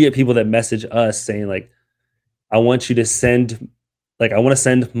we get people that message us saying like, I want you to send, like, I want to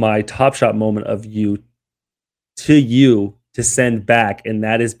send my Top Shot moment of you to send back, and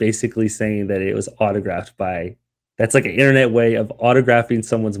that is basically saying that it was autographed by. That's like an internet way of autographing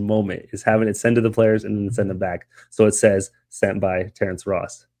someone's moment, is having it send to the players and then send them back. So it says sent by Terrence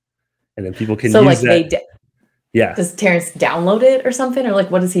Ross, and then people can use that. Yeah. Does Terrence download it or something, or like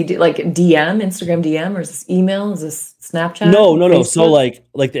what does he do? Like Instagram DM, or is this email? Is this Snapchat? No. Facebook? So like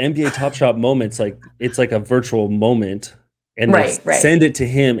the NBA Top Shot moments, like it's like a virtual moment, and they send it to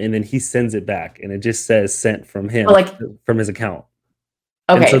him, and then he sends it back, and it just says sent from him, from his account.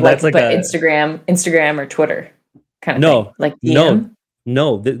 Okay, so that's like Instagram or Twitter. Kind of thing. Like DM?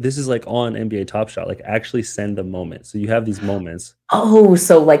 No, this is like on NBA Top Shot, like actually send the moment. So you have these moments. Oh,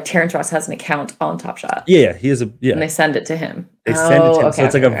 so like Terrence Ross has an account on Top Shot. Yeah, he has and they send it to him. They send it to him. So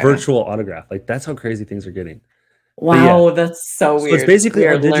it's like a virtual autograph. Like, that's how crazy things are getting. Wow, that's so weird. So it's basically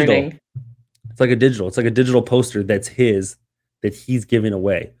a digital. Learning. It's like a digital poster that's his, that he's giving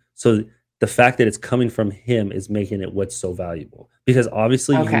away. So the fact that it's coming from him is making it what's so valuable. Because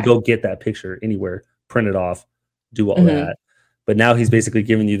obviously you can go get that picture anywhere, print it off, do all that. But now he's basically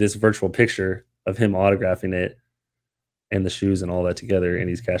giving you this virtual picture of him autographing it and the shoes and all that together, and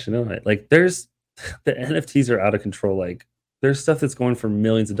he's cashing in on it. Like, there's the NFTs are out of control. Like, there's stuff that's going for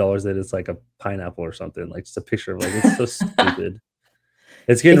millions of dollars that is like a pineapple or something. Like, just a picture of, like, it's so stupid.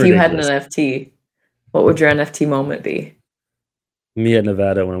 It's getting ridiculous. If you had an NFT, what would your NFT moment be? Me at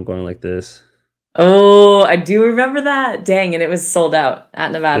Nevada when I'm going like this. Oh, I do remember that. Dang, and it was sold out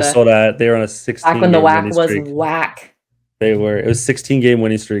at Nevada. They sold out. They were on a 16. Back when the WAC was whack. It was 16-game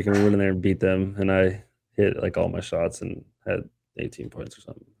winning streak, and we went in there and beat them, and I hit like all my shots and had 18 points or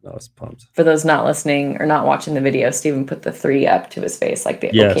something. I was pumped. For those not listening or not watching the video, Steven put the 3 up to his face, like the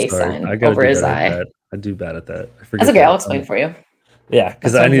OK sign over his eye. I do bad at that. That's okay. I'll explain for you. Yeah,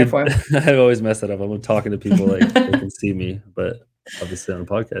 because I always mess it up. I'm talking to people like they can see me, but obviously on a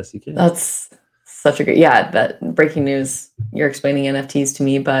podcast you can't. That's such a great, that breaking news. You're explaining NFTs to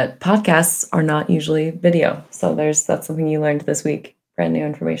me, but podcasts are not usually video. So that's something you learned this week. Brand new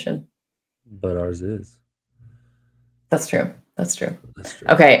information. But ours is. That's true.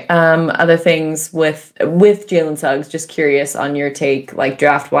 Okay. Other things with Jalen Suggs, just curious on your take, like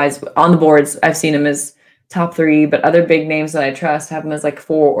draft wise on the boards. I've seen him as top 3, but other big names that I trust have him as like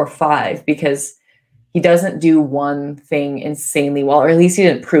 4 or 5, because he doesn't do one thing insanely well, or at least he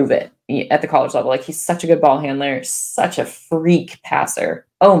didn't prove it at the college level. Like, he's such a good ball handler, such a freak passer.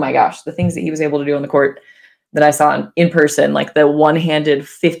 Oh my gosh, the things that he was able to do on the court that I saw in person, like the one-handed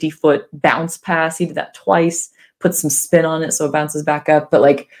 50-foot bounce pass. He did that twice, put some spin on it so it bounces back up. But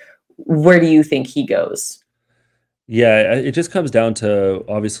like, where do you think he goes? Yeah, it just comes down to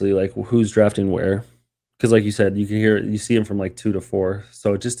obviously like who's drafting where. Because like you said, you see him from like 2 to 4.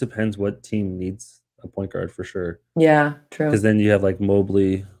 So it just depends what team needs a point guard for sure. Yeah, true. Because then you have like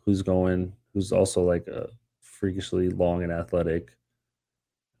Mobley, who's also like a freakishly long and athletic.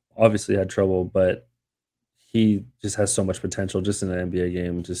 Obviously had trouble, but he just has so much potential just in an NBA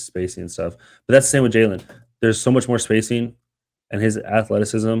game, just spacing and stuff. But that's the same with Jalen. There's so much more spacing, and his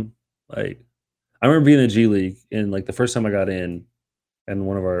athleticism. Like, I remember being in the G League, and like the first time I got in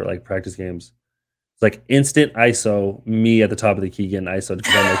one of our like practice games, it's like instant ISO, me at the top of the key getting ISO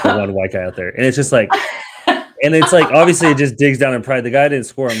because I'm like the one white guy out there, and it's just like, and it's like obviously it just digs down in pride. The guy didn't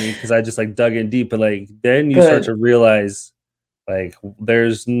score on me because I just like dug in deep, but like then you start to realize like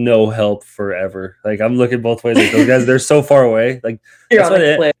there's no help forever. Like, I'm looking both ways. Like, those guys, they're so far away. Like, that's why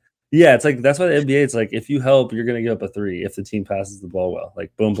it's like that's why the NBA. It's like if you help, you're gonna give up a 3 if the team passes the ball well.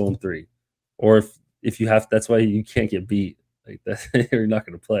 Like, boom, boom, 3. Or if you have, that's why you can't get beat. Like that, you're not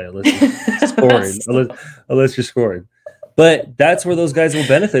going to play unless you're scoring. unless you're scoring. But that's where those guys will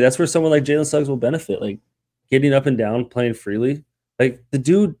benefit. That's where someone like Jalen Suggs will benefit. Like, getting up and down, playing freely. Like, the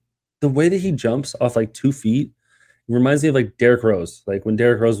dude, the way that he jumps off like 2 feet reminds me of like Derrick Rose. Like, when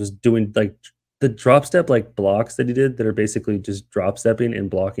Derrick Rose was doing like the drop step like blocks that he did that are basically just drop stepping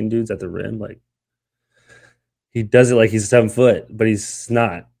and blocking dudes at the rim. Like, he does it like he's 7 foot, but he's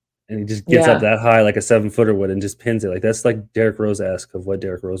not. and he just gets up that high like a 7-footer would and just pins it. Like that's like Derrick Rose-esque of what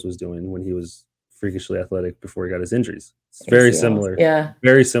Derrick Rose was doing when he was freakishly athletic before he got his injuries. It's very similar. Yeah.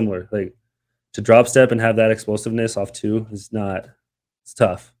 Very similar. Like to drop step and have that explosiveness off 2 is not, it's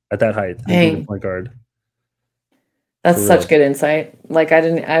tough at that height. Being a point guard. That's such good insight. Like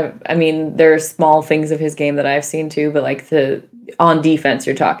I mean, there are small things of his game that I've seen too, but like on defense,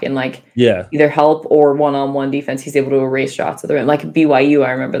 you're talking like either help or one-on-one defense. He's able to erase shots at the rim. Like BYU, I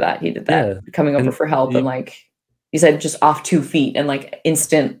remember that he did that coming over for help and like you said, just off 2 feet and like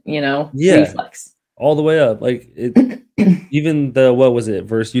instant, reflex all the way up. Like even what was it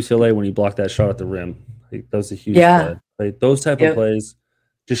versus UCLA when he blocked that shot at the rim? Like, that was a huge play. Like those type of plays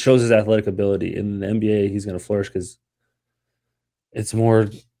just shows his athletic ability. In the NBA, he's going to flourish because it's more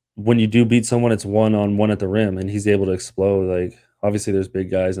when you do beat someone, it's one-on-one at the rim, and he's able to explode. Like obviously, there's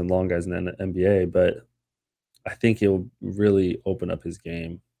big guys and long guys in the NBA, but I think it will really open up his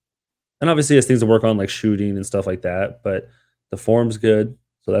game. And obviously, he has things to work on, like shooting and stuff like that. But the form's good,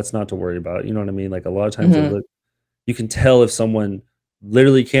 so that's not to worry about. You know what I mean? Like a lot of times, you can tell if someone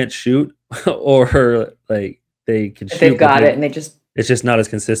literally can't shoot, or like they can shoot. They've got it, and it's just not as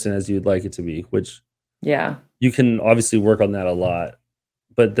consistent as you'd like it to be. Which you can obviously work on that a lot.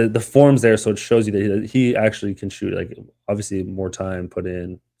 But the form's there, so it shows you that he actually can shoot. Like obviously, more time put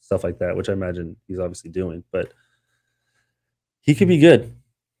in, stuff like that, which I imagine he's obviously doing. But he could be good.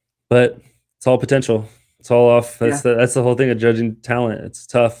 But it's all potential. It's all off. That's the whole thing of judging talent. It's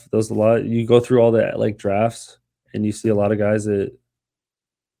tough. There's a lot. You go through all the like drafts, and you see a lot of guys that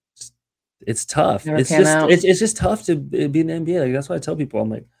it's tough. It's just tough to be in the NBA. Like that's why I tell people, I'm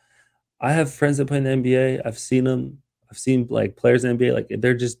like, I have friends that play in the NBA. I've seen them. I've seen like players in the NBA. Like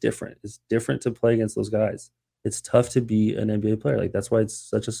they're just different. It's different to play against those guys. It's tough to be an NBA player. Like that's why it's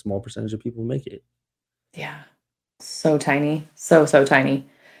such a small percentage of people make it. Yeah, so tiny, so tiny.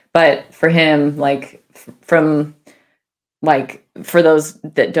 But for him, like for those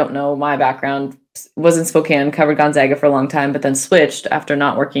that don't know, my background was in Spokane, covered Gonzaga for a long time, but then switched after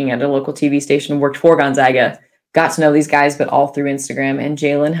not working at a local TV station, worked for Gonzaga, got to know these guys, but all through Instagram. And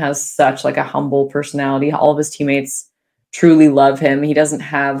Jalen has such like a humble personality. All of his teammates truly love him. He doesn't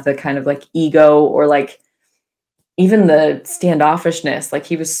have the kind of like ego or like even the standoffishness. Like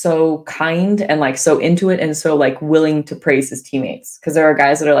he was so kind and like so into it and so like willing to praise his teammates. Because there are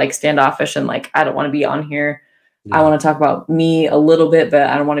guys that are like standoffish and like, I don't want to be on here. I want to talk about me a little bit, but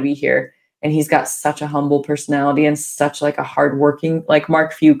I don't want to be here. And he's got such a humble personality and such like a hardworking, like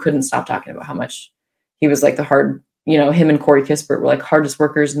Mark Few couldn't stop talking about how much he was like him and Corey Kispert were like hardest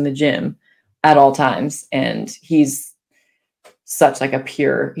workers in the gym at all times. And he's such a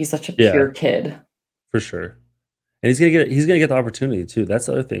pure kid. For sure. And he's gonna get the opportunity too. That's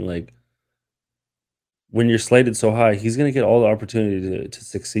the other thing. Like when you're slated so high, he's gonna get all the opportunity to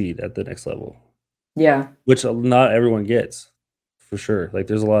succeed at the next level. Yeah. Which not everyone gets, for sure. Like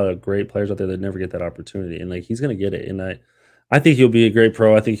there's a lot of great players out there that never get that opportunity. And like he's gonna get it. And I think he'll be a great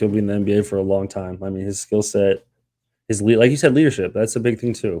pro. I think he'll be in the NBA for a long time. I mean, his skill set, like you said, leadership, that's a big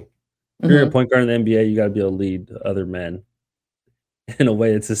thing too. If you're a point guard in the NBA, you gotta be able to lead other men in a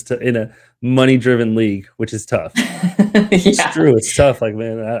way. It's just in a money-driven league, which is tough. It's true. It's tough. Like,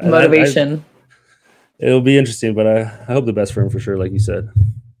 man, motivation. It'll be interesting, but I hope the best for him for sure, like you said.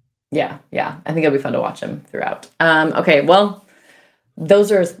 Yeah. I think it'll be fun to watch him throughout. Okay, well,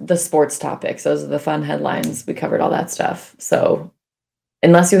 those are the sports topics. Those are the fun headlines. We covered all that stuff. So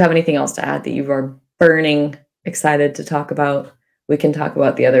unless you have anything else to add that you are burning excited to talk about, we can talk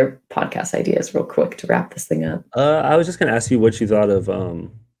about the other podcast ideas real quick to wrap this thing up. I was just going to ask you what you thought of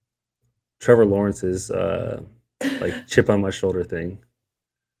Trevor Lawrence's like chip on my shoulder thing.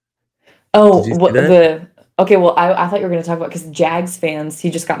 Oh, okay. Well, I thought you were going to talk about, because Jags fans, he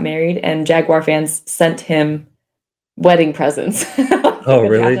just got married and Jaguar fans sent him wedding presents. Oh,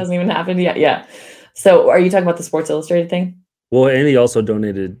 really? That hasn't even happened yet. Yeah. So are you talking about the Sports Illustrated thing? Well, and he also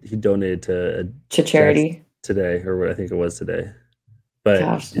donated to charity today, or I think it was today. But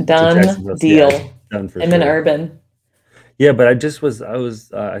gosh, done deal. Yeah, done for him sure. And Urban. Yeah, but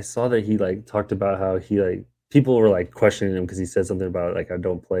I saw that he like talked about how he like people were like questioning him because he said something about like I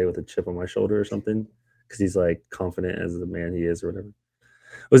don't play with a chip on my shoulder or something, because he's like confident as the man he is or whatever.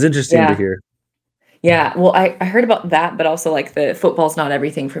 It was interesting to hear. Yeah, well, I heard about that, but also like the football's not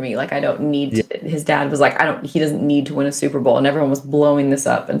everything for me. Like I don't need to, his dad was like, he doesn't need to win a Super Bowl, and everyone was blowing this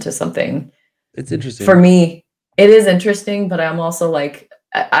up into something. It's interesting. For me, it is interesting, but I'm also like,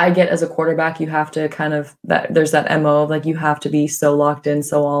 I get as a quarterback, you have to kind of there's that MO of like, you have to be so locked in,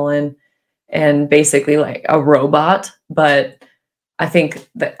 so all in, and basically like a robot. But I think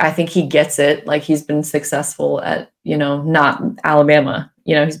he gets it. Like he's been successful at, not Alabama,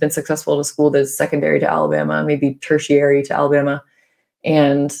 he's been successful at a school that's secondary to Alabama, maybe tertiary to Alabama.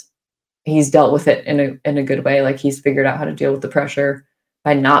 And he's dealt with it in a good way. Like he's figured out how to deal with the pressure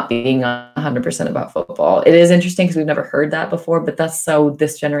by not being 100% about football. It is interesting because we've never heard that before, but that's so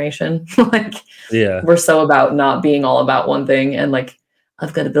this generation. Like, yeah, we're so about not being all about one thing. And like,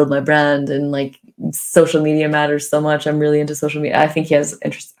 I've got to build my brand, and like social media matters so much. I'm really into social media. I think he has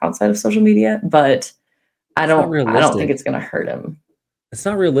interests outside of social media, but I don't think it's going to hurt him. It's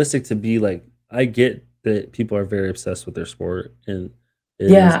not realistic to be like, I get that people are very obsessed with their sport and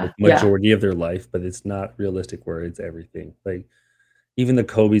it is the majority of their life, but it's not realistic where it's everything. Like even the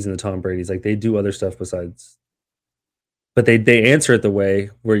Kobe's and the Tom Brady's, like they do other stuff besides, but they answer it the way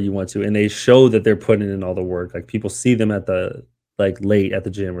where you want to, and they show that they're putting in all the work. Like people see them at the late at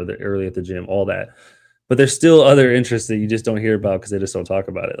the gym or the early at the gym, all that. But there's still other interests that you just don't hear about because they just don't talk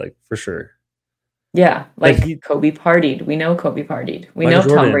about it. Like for sure. Yeah, like Kobe partied. We know Kobe partied. We know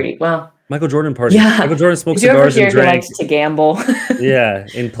Tom Brady. Well, Michael Jordan partied. Yeah. Michael Jordan smoked cigars and drank. He likes to gamble. Yeah,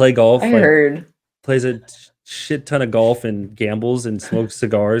 and play golf. I heard. Plays a shit ton of golf and gambles and smokes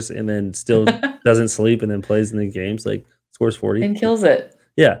cigars and then still doesn't sleep and then plays in the games. Like scores 40 and kills it.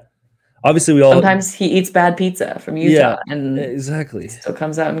 Yeah, obviously sometimes he eats bad pizza from Utah and exactly still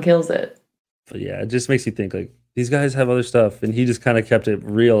comes out and kills it. But yeah, it just makes you think like these guys have other stuff, and he just kind of kept it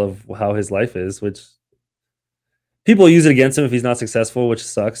real of how his life is, which people use it against him if he's not successful, which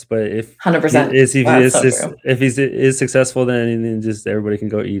sucks. But if 100% if he's successful, then just everybody can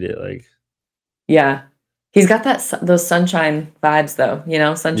go eat it. Like, yeah, he's got those sunshine vibes, though.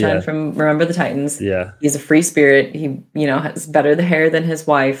 Sunshine from Remember the Titans. Yeah, he's a free spirit. He has better the hair than his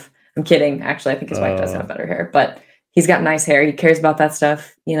wife. I'm kidding. Actually, I think his wife does have better hair, but he's got nice hair. He cares about that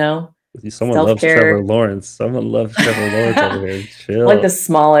stuff. Someone loves Trevor Lawrence. Someone loves Trevor Lawrence over here. Chill. Like the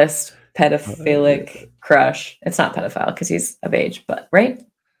smallest pedophilic crush. It's not pedophile because he's of age, but right?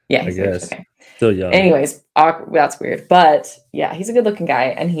 Yeah, he's I guess. Okay. Still young. Anyways, that's weird. But yeah, he's a good looking guy,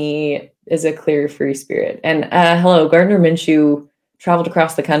 and he is a clear free spirit. And hello, Gardner Minshew traveled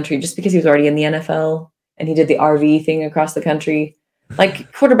across the country just because he was already in the NFL, and he did the RV thing across the country.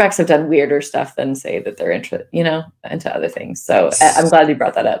 Like quarterbacks have done weirder stuff than say that they're into other things. So I'm glad you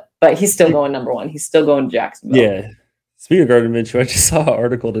brought that up. But he's still going number one. He's still going to Jacksonville. Yeah. Speaking of Gardner Minshew, I just saw an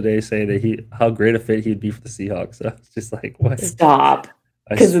article today saying that how great a fit he'd be for the Seahawks. So it's just like, what? Stop.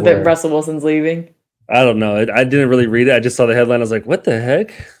 Because Russell Wilson's leaving. I don't know. I didn't really read it. I just saw the headline. I was like, what the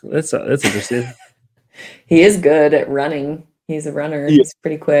heck? That's interesting. He is good at running. He's a runner. Yeah. He's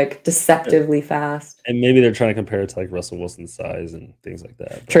pretty quick, deceptively fast. And maybe they're trying to compare it to like Russell Wilson's size and things like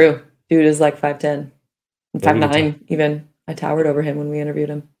that. But true. Dude is like 5'10", 5'9" even. I towered over him when we interviewed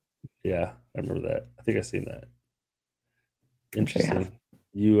him. Yeah, I remember that. I think I've seen that. Interesting.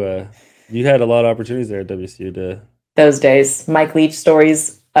 Sure you had a lot of opportunities there at WSU those days. Mike Leach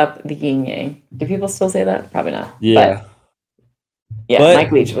stories up the yin yang. Do people still say that? Probably not. Yeah. But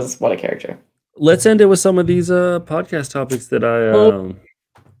Mike Leach was what a character. Let's end it with some of these podcast topics that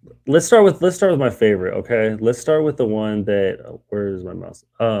let's start with my favorite, okay? Let's start with the one that where is my mouse?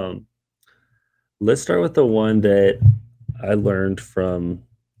 Let's start with the one that I learned from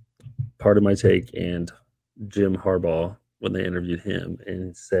Part of My Take and Jim Harbaugh when they interviewed him,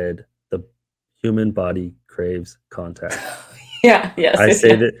 and said the human body craves contact. Yeah, yes. I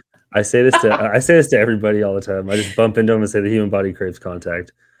say this to everybody all the time. I just bump into them and say the human body craves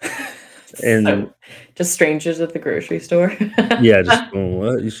contact. And just strangers at the grocery store. Yeah, just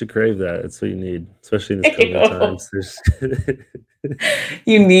what? You should crave that. That's what you need, especially in this COVID times.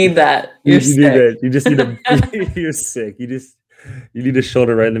 You need that. You need that. You just need you're sick. You need a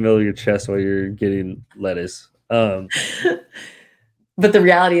shoulder right in the middle of your chest while you're getting lettuce. But the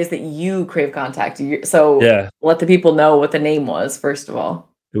reality is that you crave contact. So let the people know what the name was, first of all.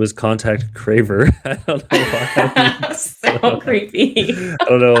 It was Contact Craver. I don't know why. So creepy. I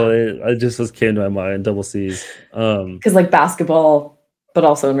don't know. It just came to my mind. Double C's. Because like basketball, but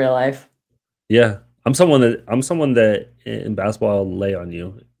also in real life. Yeah, I'm someone that in basketball I'll lay on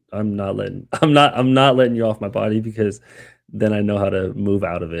you. I'm not letting you off my body, because then I know how to move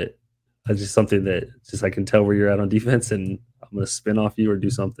out of it. It's just something that I can tell where you're at on defense, and I'm gonna spin off you or do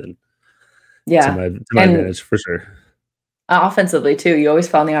something. Yeah, to my advantage for sure. Offensively too, you always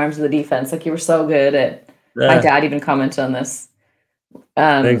fell in the arms of the defense. Like you were so good at. My dad even commented on this.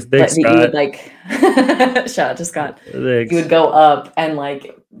 Thanks, Scott. You would like shout out to Scott. Thanks. You would go up and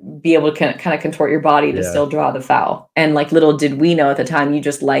like be able to kind of contort your body to still draw the foul. And like little did we know at the time, you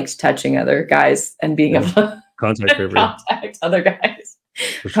just liked touching other guys and being able to contact other guys.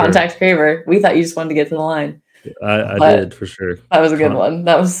 For sure. Contact Craver. We thought you just wanted to get to the line. I did for sure. That was a good one.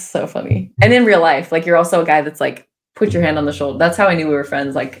 That was so funny. And in real life, like you're also a guy that's like put your hand on the shoulder. That's how I knew we were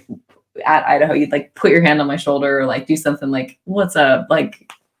friends. Like at Idaho, you'd like put your hand on my shoulder or like do something like, "What's up?"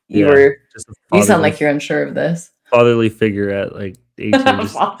 Like you sound like you're unsure of this. Fatherly figure at like 18.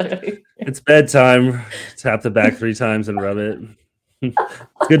 It's bedtime. Tap the back 3 times and rub it.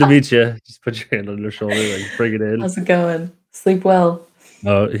 It's good to meet you. Just put your hand on your shoulder, like bring it in. How's it going? Sleep well.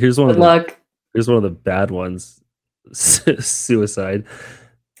 Here's one Good luck. Here's one of the bad ones. Suicide.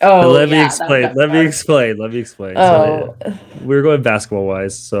 Oh, let me explain. Let me explain. Oh, so, we're going basketball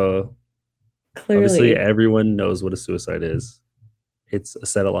wise. So clearly, obviously, everyone knows what a suicide is. It's a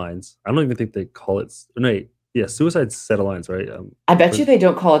set of lines. I don't even think they call it. No, yeah, suicide's set of lines, right? I bet you they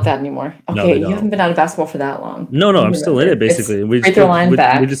don't call it that anymore. Okay, you haven't been out of basketball for that long. No, I'm still in it basically. We free throw line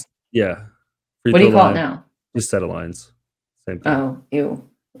back. We just what do you call it now? Just set of lines. Same thing. Oh, ew.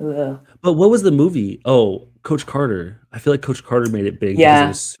 Ugh. But what was the movie? Oh, Coach Carter. I feel like Coach Carter made it big because it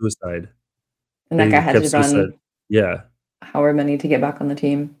was suicide. And that guy had to run. Yeah. However many to get back on the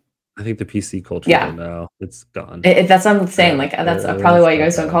team. I think the PC culture now it's gone. That's what I'm saying. Like that's probably why you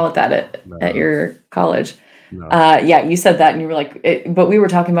guys don't call it that at your college. No. You said that and you were like, but we were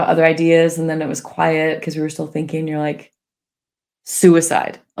talking about other ideas and then it was quiet because we were still thinking. You're like,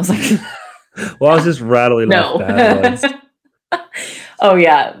 suicide. I was like, well, I was just rattling off bad ones. Oh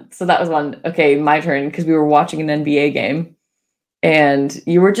yeah, so that was one. Okay, my turn because we were watching an NBA game. And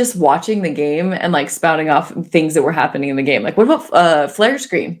you were just watching the game and like spouting off things that were happening in the game. Like, what about flare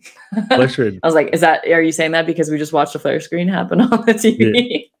screen? Flare screen. I was like, are you saying that because we just watched a flare screen happen on the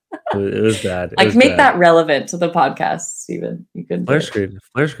TV? Yeah. It was bad. Make that relevant to the podcast, Steven. You could flare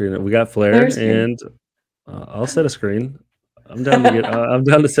screen. We got flare and I'll set a screen. I'm down to I'm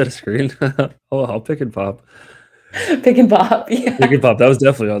down to set a screen. I'll pick and pop. Pick and pop. Yeah. Pick and pop. That was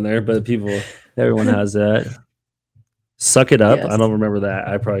definitely on there, but everyone has that. Suck it up. Yes. I don't remember that.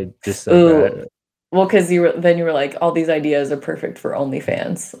 I probably just said that. Well, because you were like, all these ideas are perfect for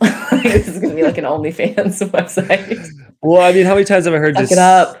OnlyFans. This is gonna be like an OnlyFans website. Well, I mean, how many times have I heard suck it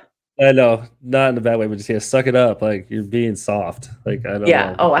up? I know, not in a bad way, but just suck it up. Like you're being soft. Like I don't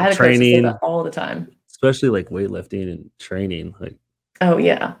know. Oh, I had training say that all the time. Especially like weightlifting and training. Like oh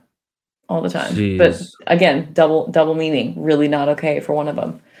yeah. All the time. Jeez. But again, double meaning. Really not okay for one of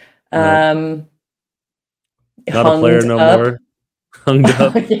them. No. Not a player no more. Hung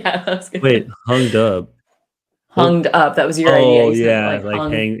up. Yeah, that's good. Wait, hung up. Hung up. That was your idea. Oh yeah,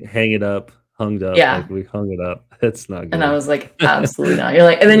 like hang it up. Hung up. Yeah, like we hung it up. It's not good. And I was like, absolutely not. You're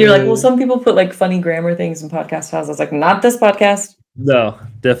like, and then you're like, well, some people put like funny grammar things in podcast files. I was like, not this podcast. No,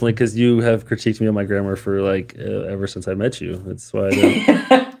 definitely, because you have critiqued me on my grammar for like ever since I met you. That's why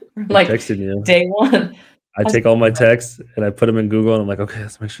I like texted you day one. I take all my texts and I put them in Google and I'm like, okay,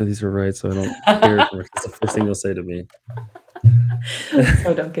 let's make sure these are right so I don't hear it. It's the first thing you'll say to me.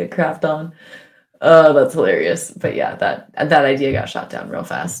 So don't get crapped on. Oh, that's hilarious. But yeah, that idea got shot down real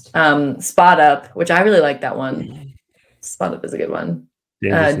fast. Spot Up, which I really like that one. Spot Up is a good one.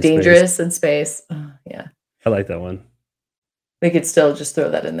 Dangerous in Space. Oh, yeah. I like that one. We could still just throw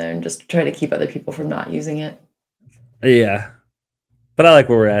that in there and just try to keep other people from not using it. Yeah. But I like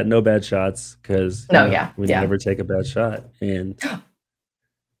where we're at. No bad shots because we never take a bad shot. And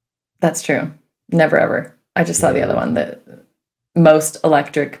that's true. Never ever. I just saw the other one, that most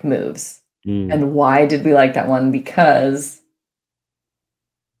electric moves. And why did we like that one? Because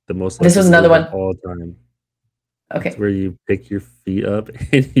this was another one all the time. Okay. It's where you pick your feet up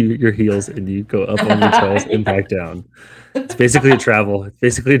and your heels and you go up on your toes and back down. It's basically a travel.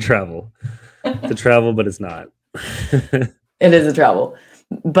 It's a travel, but it's not. It is a travel.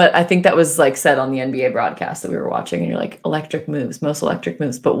 But I think that was like said on the NBA broadcast that we were watching, and you're like, electric moves, most electric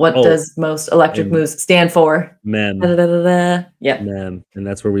moves. But what does most electric moves stand for? Men. Yeah. Men. And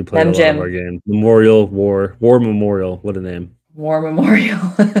that's where we play a lot of our games. War Memorial. What a name. War Memorial.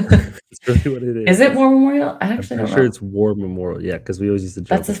 That's really what it is. Is it War Memorial? I actually don't know. I'm sure it's War Memorial. Yeah, because we always used to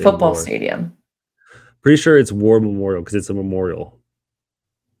jump. That's a football stadium. Pretty sure it's War Memorial because it's a memorial.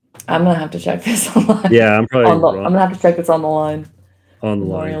 I'm gonna have to check this online. Yeah, I'm probably wrong. I'm gonna have to check this on the line.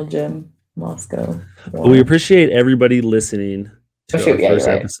 Memorial Gym, Moscow. Well, we appreciate everybody listening to our first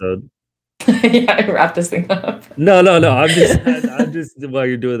episode. Yeah, I wrapped this thing up. No. I'm just while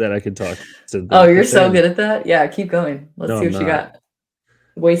you're doing that, I can talk. You're so good at that. Yeah, keep going. Let's see what you got.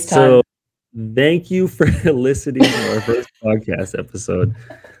 Waste time. So, thank you for listening to our first podcast episode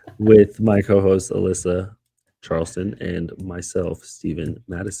with my co-host Alyssa Charleston and myself, Steven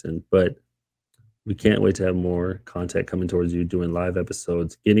Madison. But we can't wait to have more content coming towards you, doing live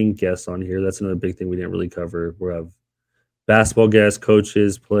episodes, getting guests on here. That's another big thing we didn't really cover. We'll have basketball guests,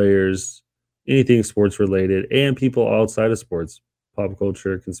 coaches, players, anything sports related, and people outside of sports, pop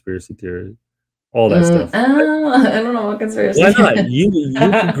culture, conspiracy theory, all that stuff. I don't know what conspiracy. Why not? You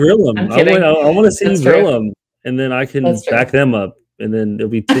can grill them. I'm kidding. I want to see That's you grill true. them, and then I can That's true. back them up, and then it'll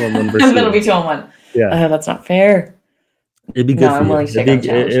be 2-on-1 versus. And then it'll be 2-on-1. Yeah, that's not fair. it'd be good No, for I'm you. willing to take on the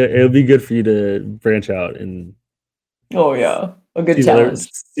challenge. It'll be good for you to branch out and Oh yeah, a good see challenge.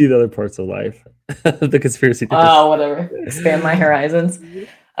 see the other parts of life. The conspiracy theories. Oh, whatever. Expand my horizons.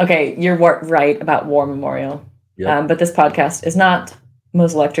 Okay, you're right about War Memorial. Yep. But this podcast is not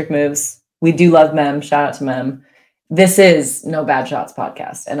Most Electric Moves. We do love Mem. Shout out to Mem. This is No Bad Shots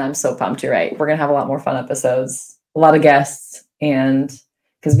podcast, and I'm so pumped. You're right. We're gonna have a lot more fun episodes, a lot of guests, and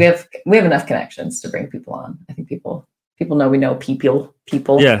because we have enough connections to bring people on. I think people know we know people.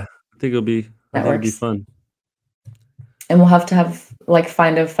 Yeah, I think it'll be fun. And we'll have to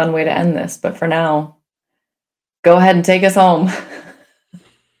find a fun way to end this. But for now, go ahead and take us home.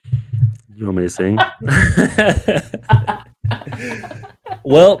 You want me to sing?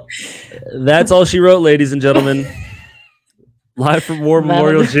 Well, that's all she wrote, ladies and gentlemen. Live from War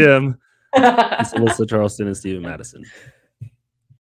Memorial Gym. It's Alyssa Charleston and Stephen Madison.